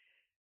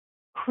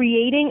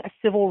creating a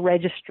civil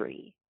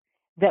registry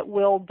that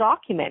will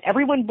document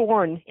everyone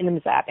born in the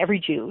Mezab, every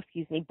Jew,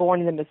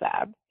 born in the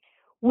Mezab,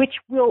 which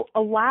will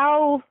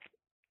allow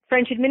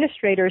French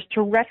administrators to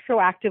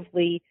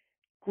retroactively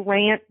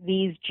grant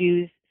these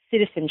Jews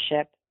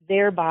citizenship,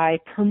 thereby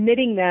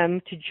permitting them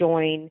to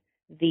join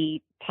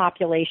the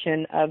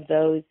population of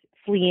those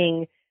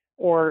fleeing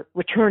or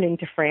returning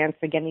to France.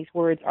 Again, these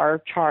words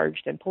are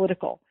charged and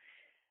political.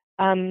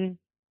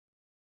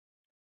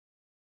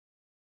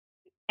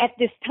 At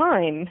this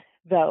time,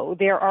 though,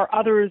 there are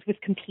others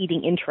with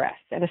competing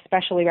interests, and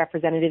especially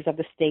representatives of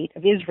the State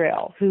of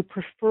Israel, who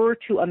prefer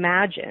to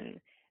imagine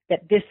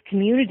that this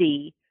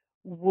community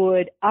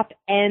would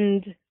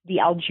upend the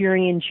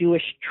Algerian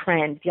Jewish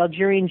trend. The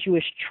Algerian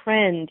Jewish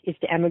trend is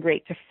to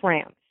emigrate to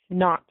France,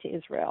 not to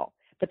Israel.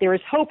 But there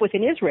is hope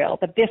within Israel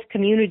that this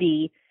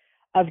community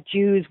of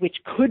Jews,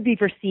 which could be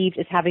perceived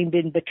as having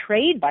been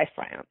betrayed by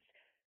France,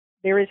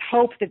 there is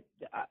hope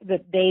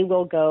that they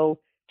will go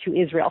to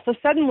Israel. So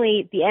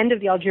suddenly, at the end of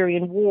the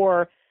Algerian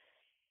War,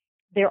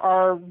 there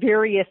are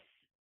various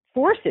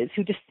forces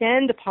who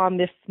descend upon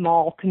this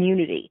small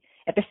community.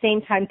 At the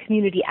same time,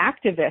 community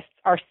activists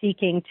are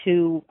seeking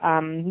to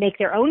make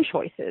their own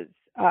choices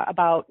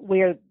about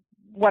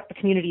what the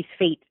community's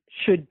fate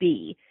should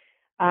be.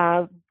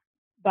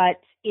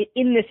 But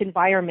in this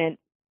environment,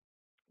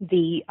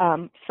 the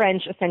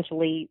French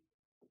essentially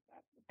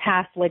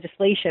pass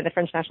legislation. The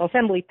French National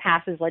Assembly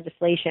passes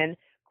legislation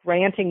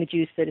granting the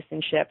Jews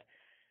citizenship,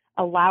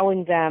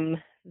 allowing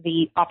them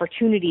the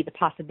opportunity, the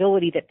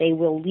possibility that they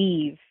will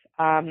leave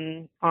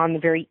on the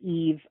very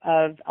eve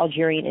of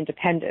Algerian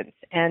independence.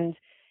 And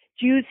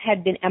Jews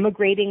had been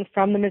emigrating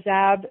from the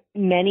Mezab,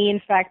 many,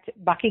 in fact,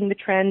 bucking the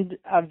trend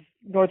of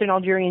northern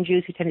Algerian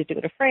Jews who tended to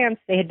go to France.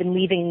 They had been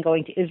leaving and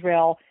going to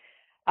Israel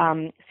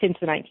since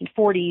the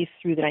 1940s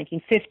through the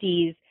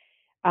 1950s.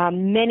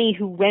 Many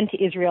who went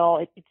to Israel,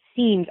 it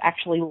seems,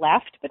 actually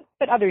left,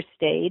 but others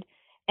stayed.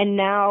 And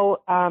now,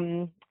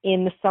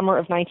 in the summer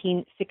of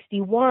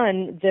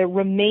 1961, the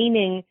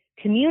remaining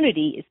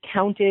community is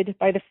counted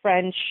by the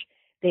French.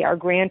 They are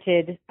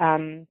granted,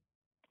 and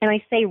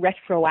I say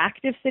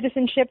retroactive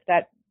citizenship,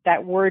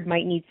 that word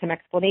might need some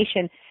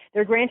explanation.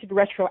 They're granted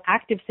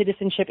retroactive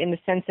citizenship in the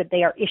sense that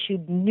they are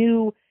issued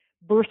new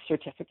birth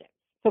certificates.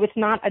 So it's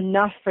not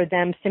enough for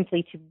them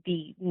simply to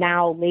be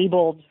now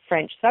labeled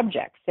French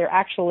subjects.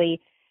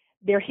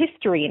 Their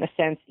history, in a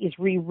sense, is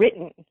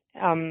rewritten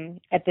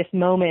at this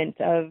moment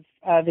of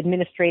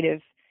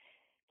administrative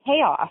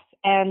chaos.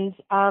 And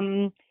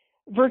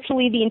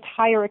virtually the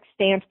entire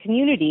extant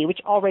community, which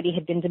already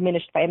had been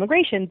diminished by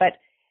immigration, but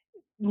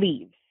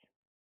leaves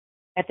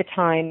at the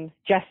time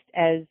just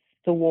as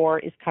the war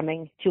is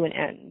coming to an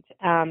end.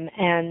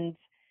 And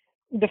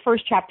the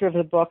first chapter of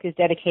the book is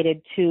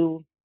dedicated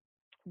to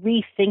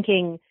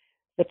rethinking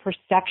the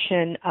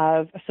perception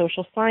of a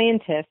social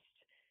scientist,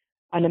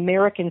 an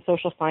American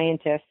social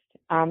scientist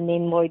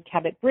named Lloyd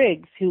Cabot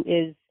Briggs, who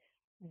is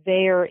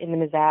there in the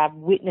Mezab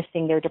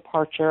witnessing their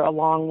departure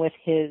along with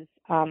his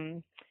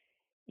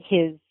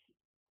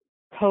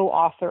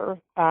co-author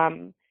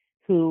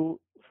who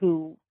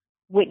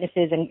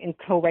witnesses and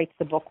co-writes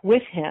the book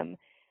with him.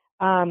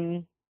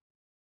 So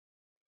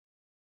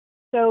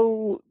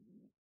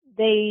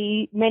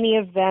many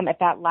of them at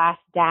that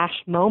last dash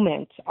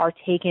moment are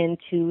taken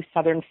to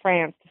southern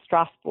France, to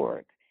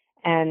Strasbourg,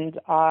 and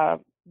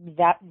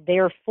that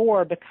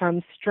therefore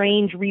becomes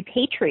strange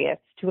repatriates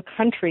to a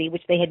country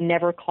which they had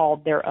never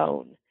called their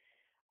own.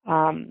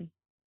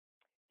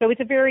 So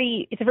it's a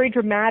very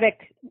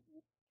dramatic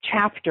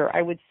chapter,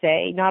 I would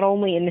say, not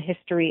only in the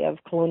history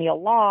of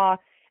colonial law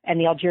and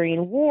the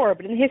Algerian War,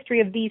 but in the history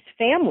of these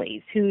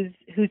families whose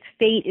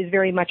fate is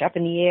very much up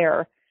in the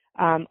air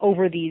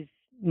over these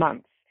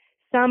months.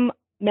 Some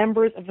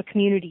members of the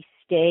community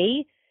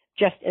stay,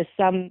 just as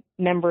some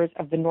members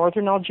of the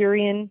northern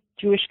Algerian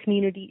Jewish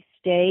community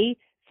stay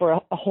for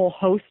a whole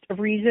host of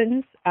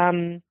reasons,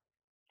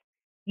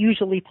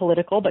 usually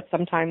political, but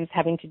sometimes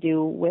having to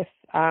do with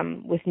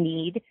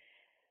need.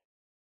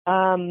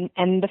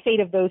 And the fate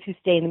of those who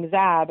stay in the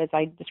Mizab, as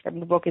I describe in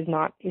the book, is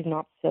not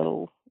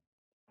so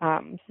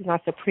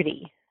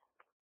pretty.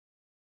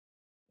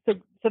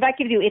 So that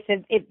gives you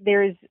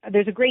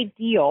there's a great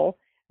deal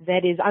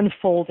that is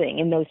unfolding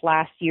in those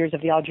last years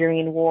of the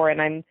Algerian War,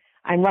 and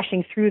I'm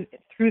rushing through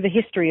the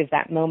history of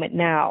that moment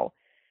now.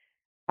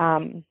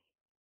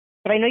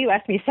 But I know you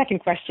asked me a second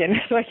question,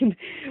 so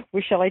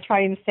shall I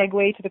try and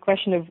segue to the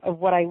question of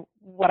what I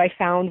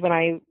found when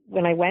I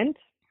went?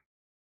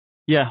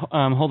 Yeah.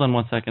 Hold on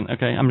one second.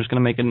 Okay, I'm just going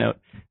to make a note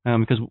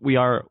because we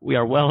are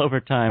well over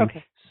time.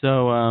 Okay.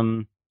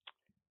 So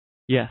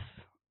yes.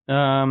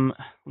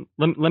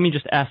 Let me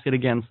just ask it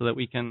again so that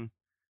we can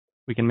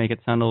make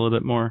it sound a little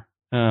bit more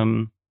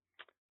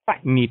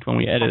neat when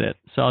we edit it.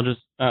 So I'll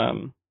just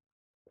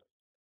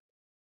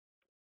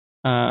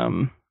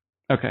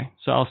okay.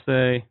 So I'll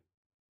say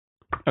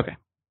okay.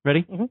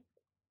 Ready? Mm-hmm.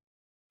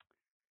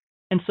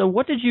 And so,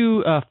 what did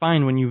you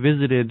find when you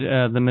visited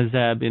the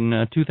Mizab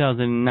in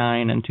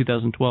 2009 and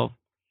 2012?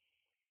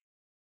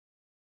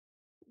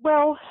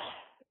 Well,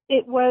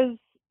 it was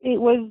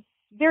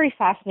very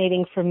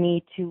fascinating for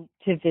me to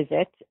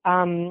visit.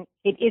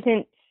 It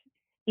isn't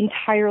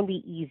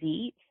entirely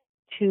easy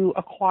to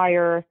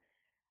acquire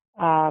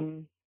a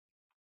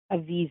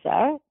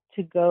visa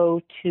to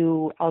go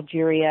to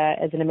Algeria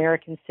as an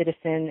American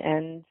citizen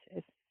and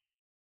as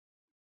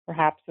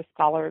perhaps a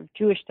scholar of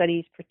Jewish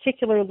studies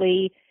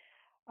particularly.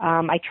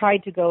 I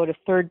tried to go to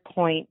Third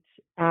Point,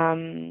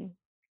 but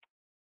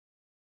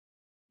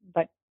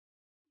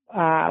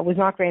was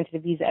not granted a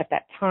visa at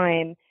that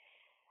time.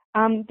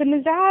 The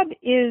Mizab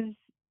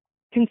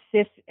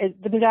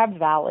the Mizab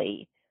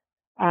Valley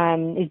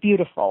is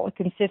beautiful. It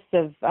consists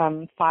of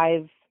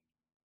 5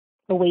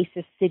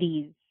 oasis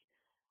cities,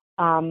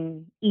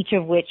 each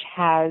of which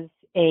has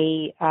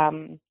a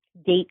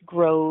date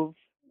grove,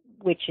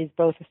 which is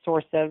both a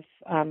source of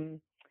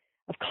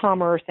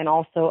commerce and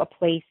also a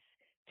place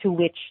to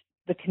which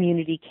the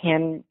community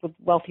the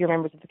wealthier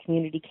members of the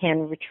community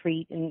can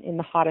retreat in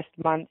the hottest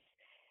months.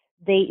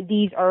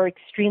 These are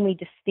extremely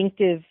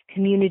distinctive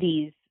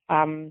communities,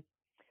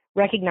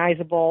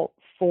 recognizable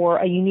for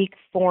a unique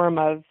form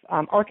of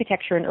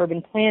architecture and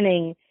urban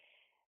planning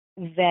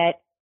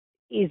that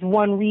is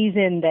one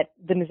reason that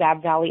the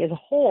Mizab Valley as a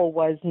whole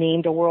was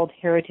named a World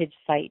Heritage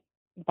Site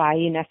by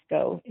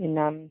UNESCO in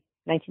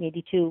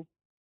 1982.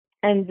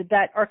 And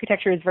that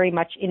architecture is very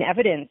much in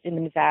evidence in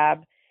the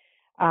Mizab,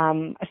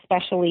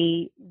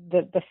 especially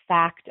the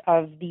fact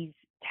of these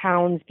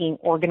towns being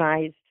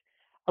organized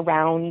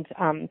around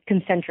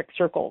concentric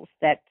circles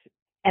that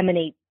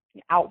emanate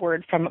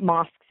outward from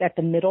mosques at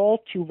the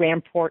middle to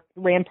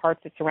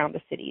ramparts that surround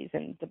the cities,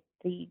 and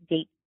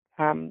the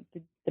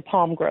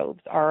palm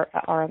groves are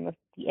on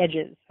the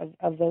edges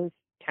of those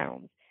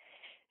towns.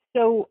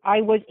 So I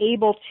was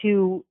able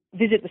to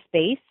visit the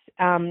space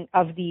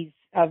of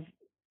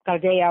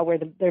Gardea, where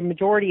the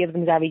majority of the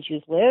Mizabi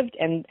Jews lived,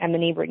 and the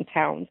neighboring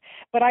towns.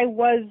 But I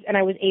was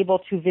able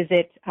to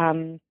visit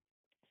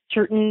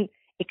certain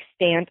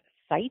extant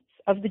sites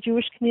of the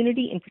Jewish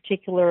community, in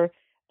particular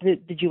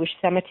the Jewish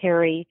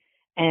cemetery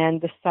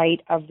and the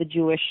site of the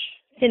Jewish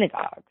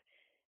synagogue.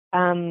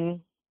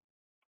 And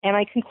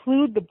I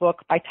conclude the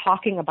book by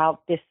talking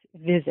about this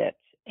visit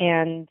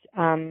and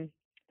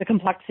the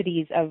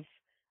complexities of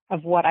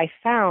what I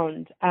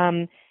found.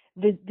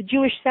 The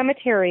Jewish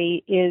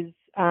cemetery is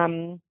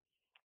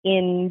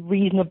in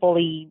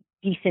reasonably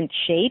decent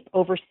shape,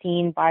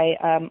 overseen by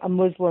a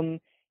Muslim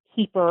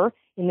keeper,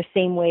 in the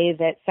same way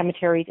that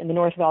cemeteries in the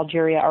north of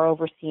Algeria are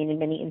overseen in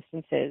many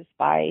instances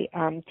by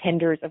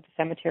tenders of the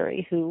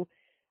cemetery who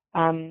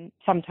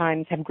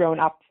sometimes have grown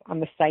up on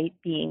the site,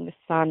 being the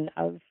son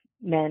of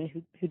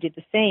men who did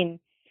the same.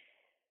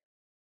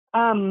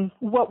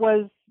 What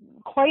was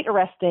quite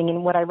arresting,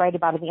 and what I write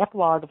about in the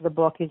epilogue of the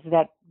book, is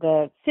that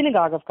the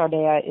synagogue of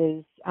Gardea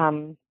is,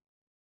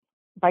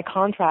 by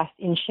contrast,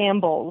 in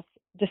shambles,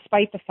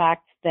 despite the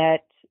fact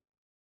that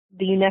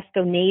the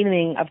UNESCO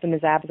naming of the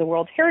Mizab as a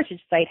World Heritage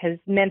Site has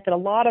meant that a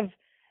lot of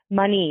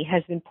money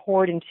has been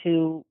poured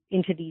into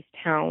these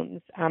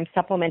towns,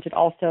 supplemented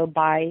also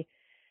by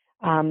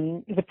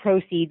the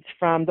proceeds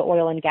from the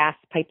oil and gas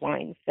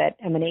pipelines that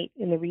emanate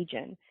in the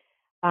region.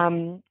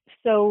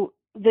 So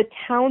the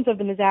towns of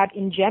the Mazab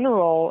in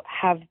general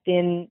have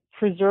been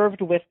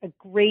preserved with a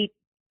great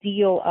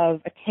deal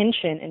of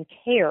attention and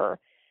care.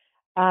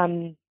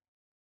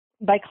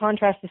 By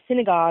contrast, the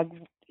synagogue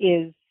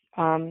is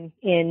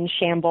in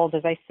shambles,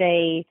 as I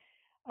say,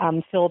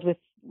 filled with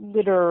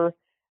litter,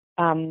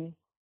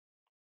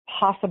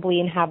 possibly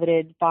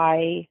inhabited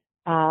by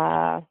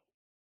a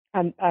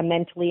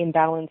mentally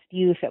imbalanced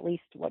youth, at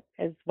least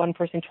as one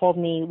person told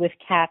me, with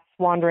cats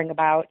wandering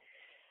about.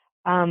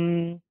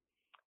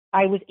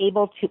 I was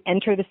able to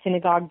enter the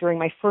synagogue during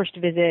my first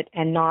visit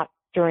and not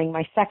during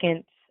my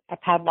second. A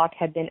padlock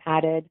had been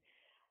added.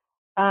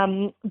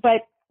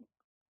 But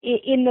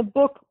in the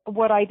book,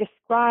 what I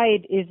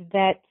describe is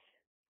that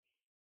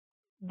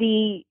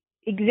the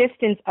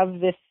existence of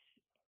this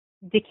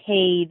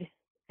decayed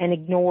and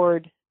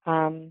ignored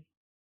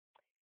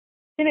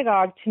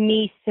synagogue, to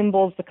me,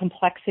 symbols the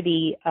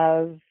complexity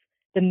of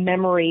the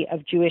memory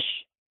of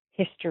Jewish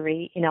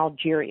history in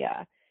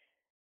Algeria.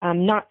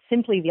 Not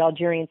simply the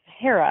Algerian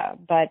Sahara,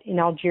 but in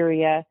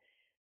Algeria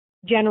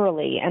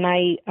generally. And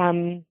I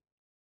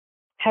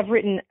have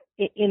written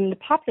in the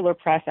popular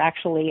press,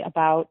 actually,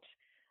 about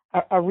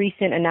a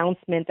recent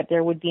announcement that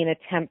there would be an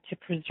attempt to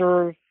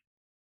preserve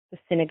the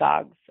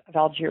synagogues of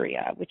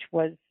Algeria, which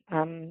was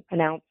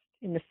announced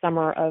in the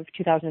summer of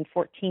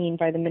 2014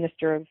 by the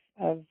minister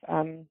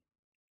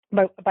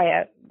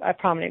by a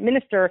prominent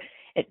minister.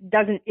 It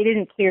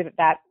isn't clear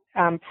that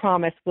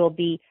promise will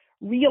be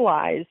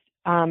realized.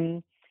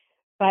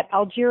 But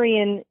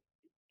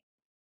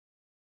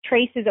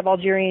traces of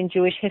Algerian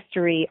Jewish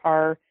history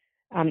are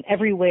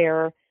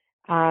everywhere,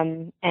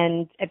 and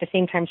at the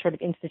same time sort of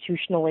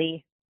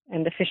institutionally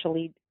and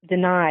officially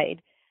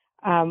denied.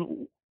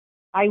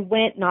 I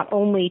went not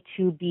only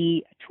to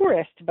be a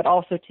tourist, but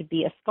also to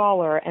be a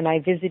scholar, and I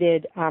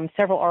visited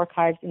several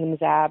archives in the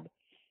Mazab,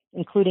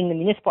 including the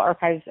municipal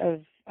archives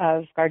of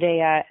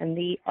Gardea and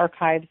the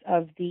archives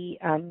of the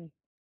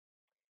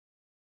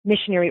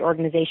missionary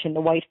organization,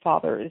 the White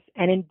Fathers.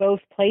 And in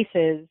both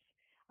places,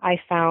 I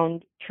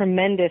found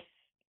tremendous,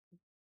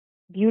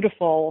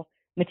 beautiful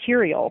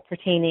material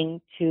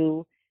pertaining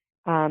to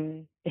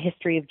the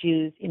history of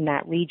Jews in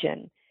that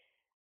region,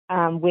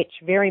 which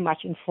very much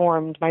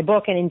informed my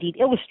book and indeed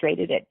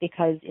illustrated it,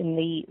 because in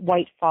the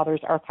White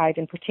Fathers archive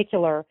in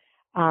particular,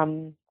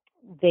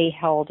 they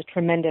held a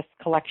tremendous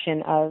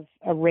collection of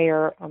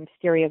rare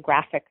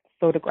stereographic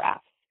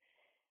photographs.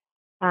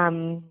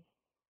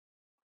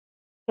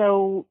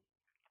 So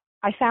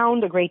I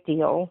found a great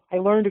deal. I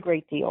learned a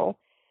great deal.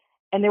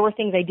 And there were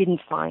things I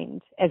didn't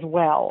find as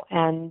well.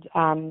 And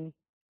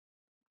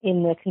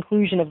in the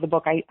conclusion of the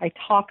book, I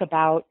talk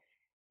about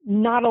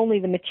not only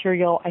the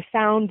material I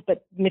found,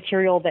 but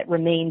material that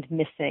remained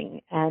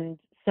missing. And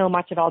so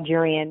much of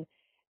Algerian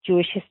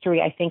Jewish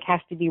history, I think, has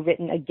to be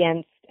written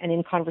against and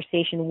in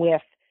conversation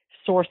with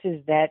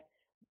sources that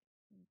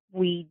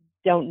we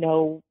don't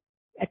know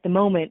at the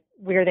moment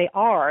where they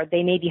are.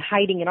 They may be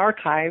hiding in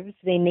archives.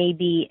 They may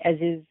be, as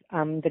is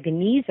the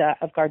Geniza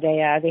of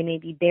Gardea, they may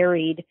be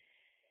buried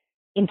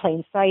in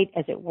plain sight,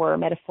 as it were,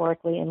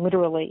 metaphorically and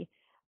literally.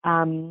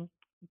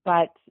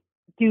 But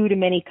due to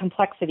many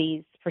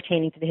complexities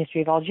pertaining to the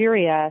history of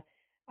Algeria,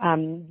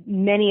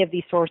 many of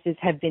these sources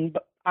have been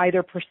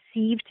either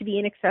perceived to be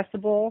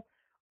inaccessible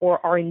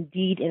or are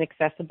indeed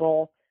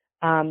inaccessible,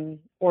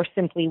 or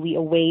simply we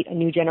await a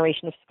new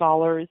generation of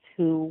scholars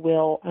who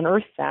will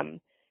unearth them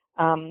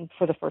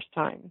for the first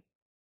time.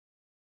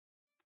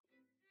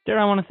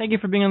 Sarah, I want to thank you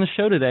for being on the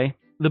show today.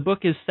 The book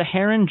is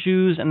Saharan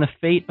Jews and the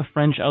Fate of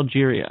French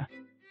Algeria,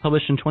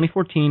 published in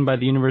 2014 by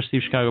the University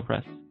of Chicago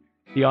Press.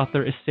 The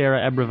author is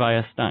Sarah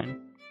Ebrevaya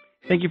Stein.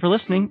 Thank you for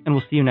listening, and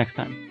we'll see you next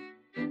time.